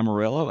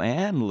Amarillo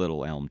and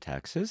Little Elm,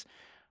 Texas.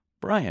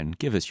 Brian,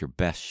 give us your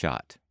best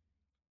shot.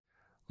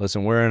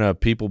 Listen, we're in a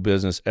people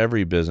business.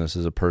 Every business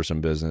is a person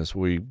business.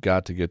 We've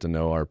got to get to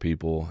know our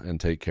people and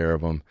take care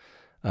of them.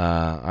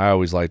 I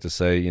always like to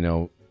say,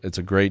 it's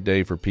a great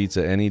day for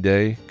pizza any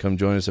day. Come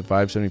join us at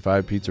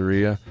 575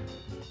 Pizzeria.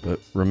 But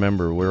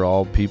remember, we're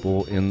all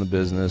people in the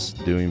business,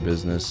 doing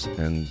business,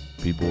 and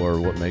people are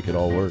what make it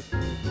all work.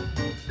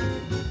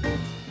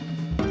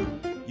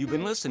 You've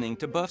been listening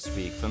to Buff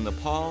Speak from the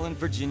Paul and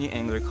Virginia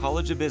Engler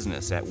College of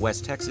Business at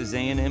West Texas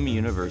A&M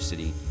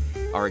University.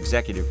 Our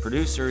executive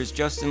producer is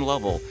Justin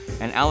Lovell,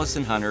 and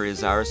Allison Hunter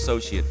is our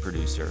associate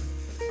producer.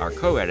 Our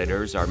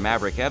co-editors are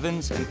Maverick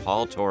Evans and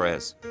Paul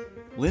Torres.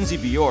 Lindsay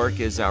Bjork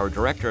is our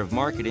Director of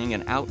Marketing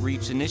and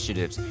Outreach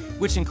Initiatives,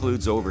 which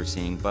includes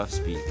overseeing Buff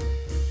Speak.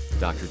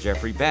 Dr.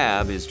 Jeffrey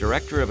Babb is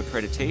Director of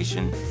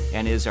Accreditation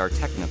and is our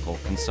technical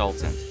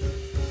consultant.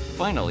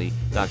 Finally,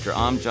 Dr.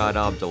 Amjad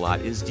Abdullah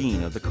is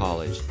Dean of the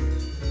college.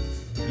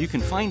 You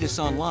can find us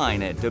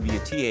online at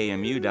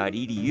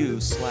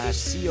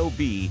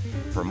wtamu.edu/COB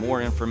for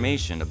more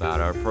information about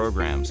our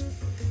programs.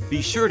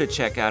 Be sure to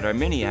check out our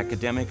many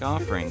academic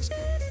offerings.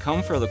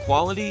 Come for the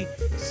quality,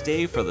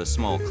 stay for the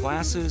small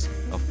classes,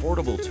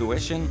 affordable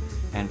tuition,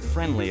 and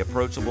friendly,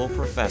 approachable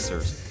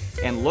professors.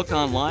 And look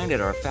online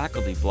at our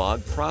faculty blog,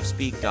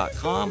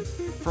 profspeak.com,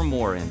 for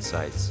more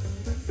insights.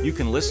 You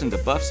can listen to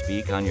Buff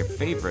Speak on your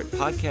favorite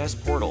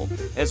podcast portal,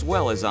 as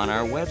well as on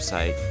our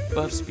website,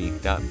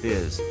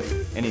 buffspeak.biz.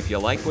 And if you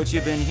like what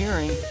you've been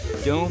hearing,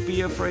 don't be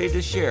afraid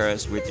to share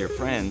us with your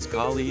friends,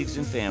 colleagues,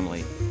 and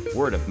family.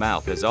 Word of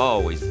mouth has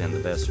always been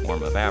the best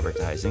form of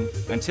advertising.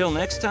 Until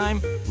next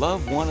time,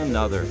 love one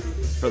another.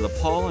 For the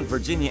Paul and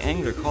Virginia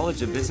Engler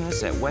College of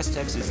Business at West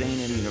Texas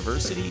A&M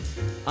University,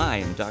 I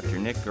am Dr.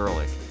 Nick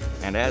Gerlich.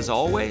 And as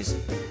always,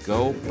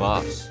 go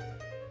Buffs!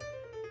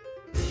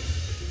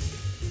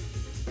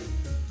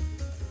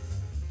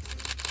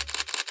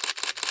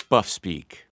 Buff Speak.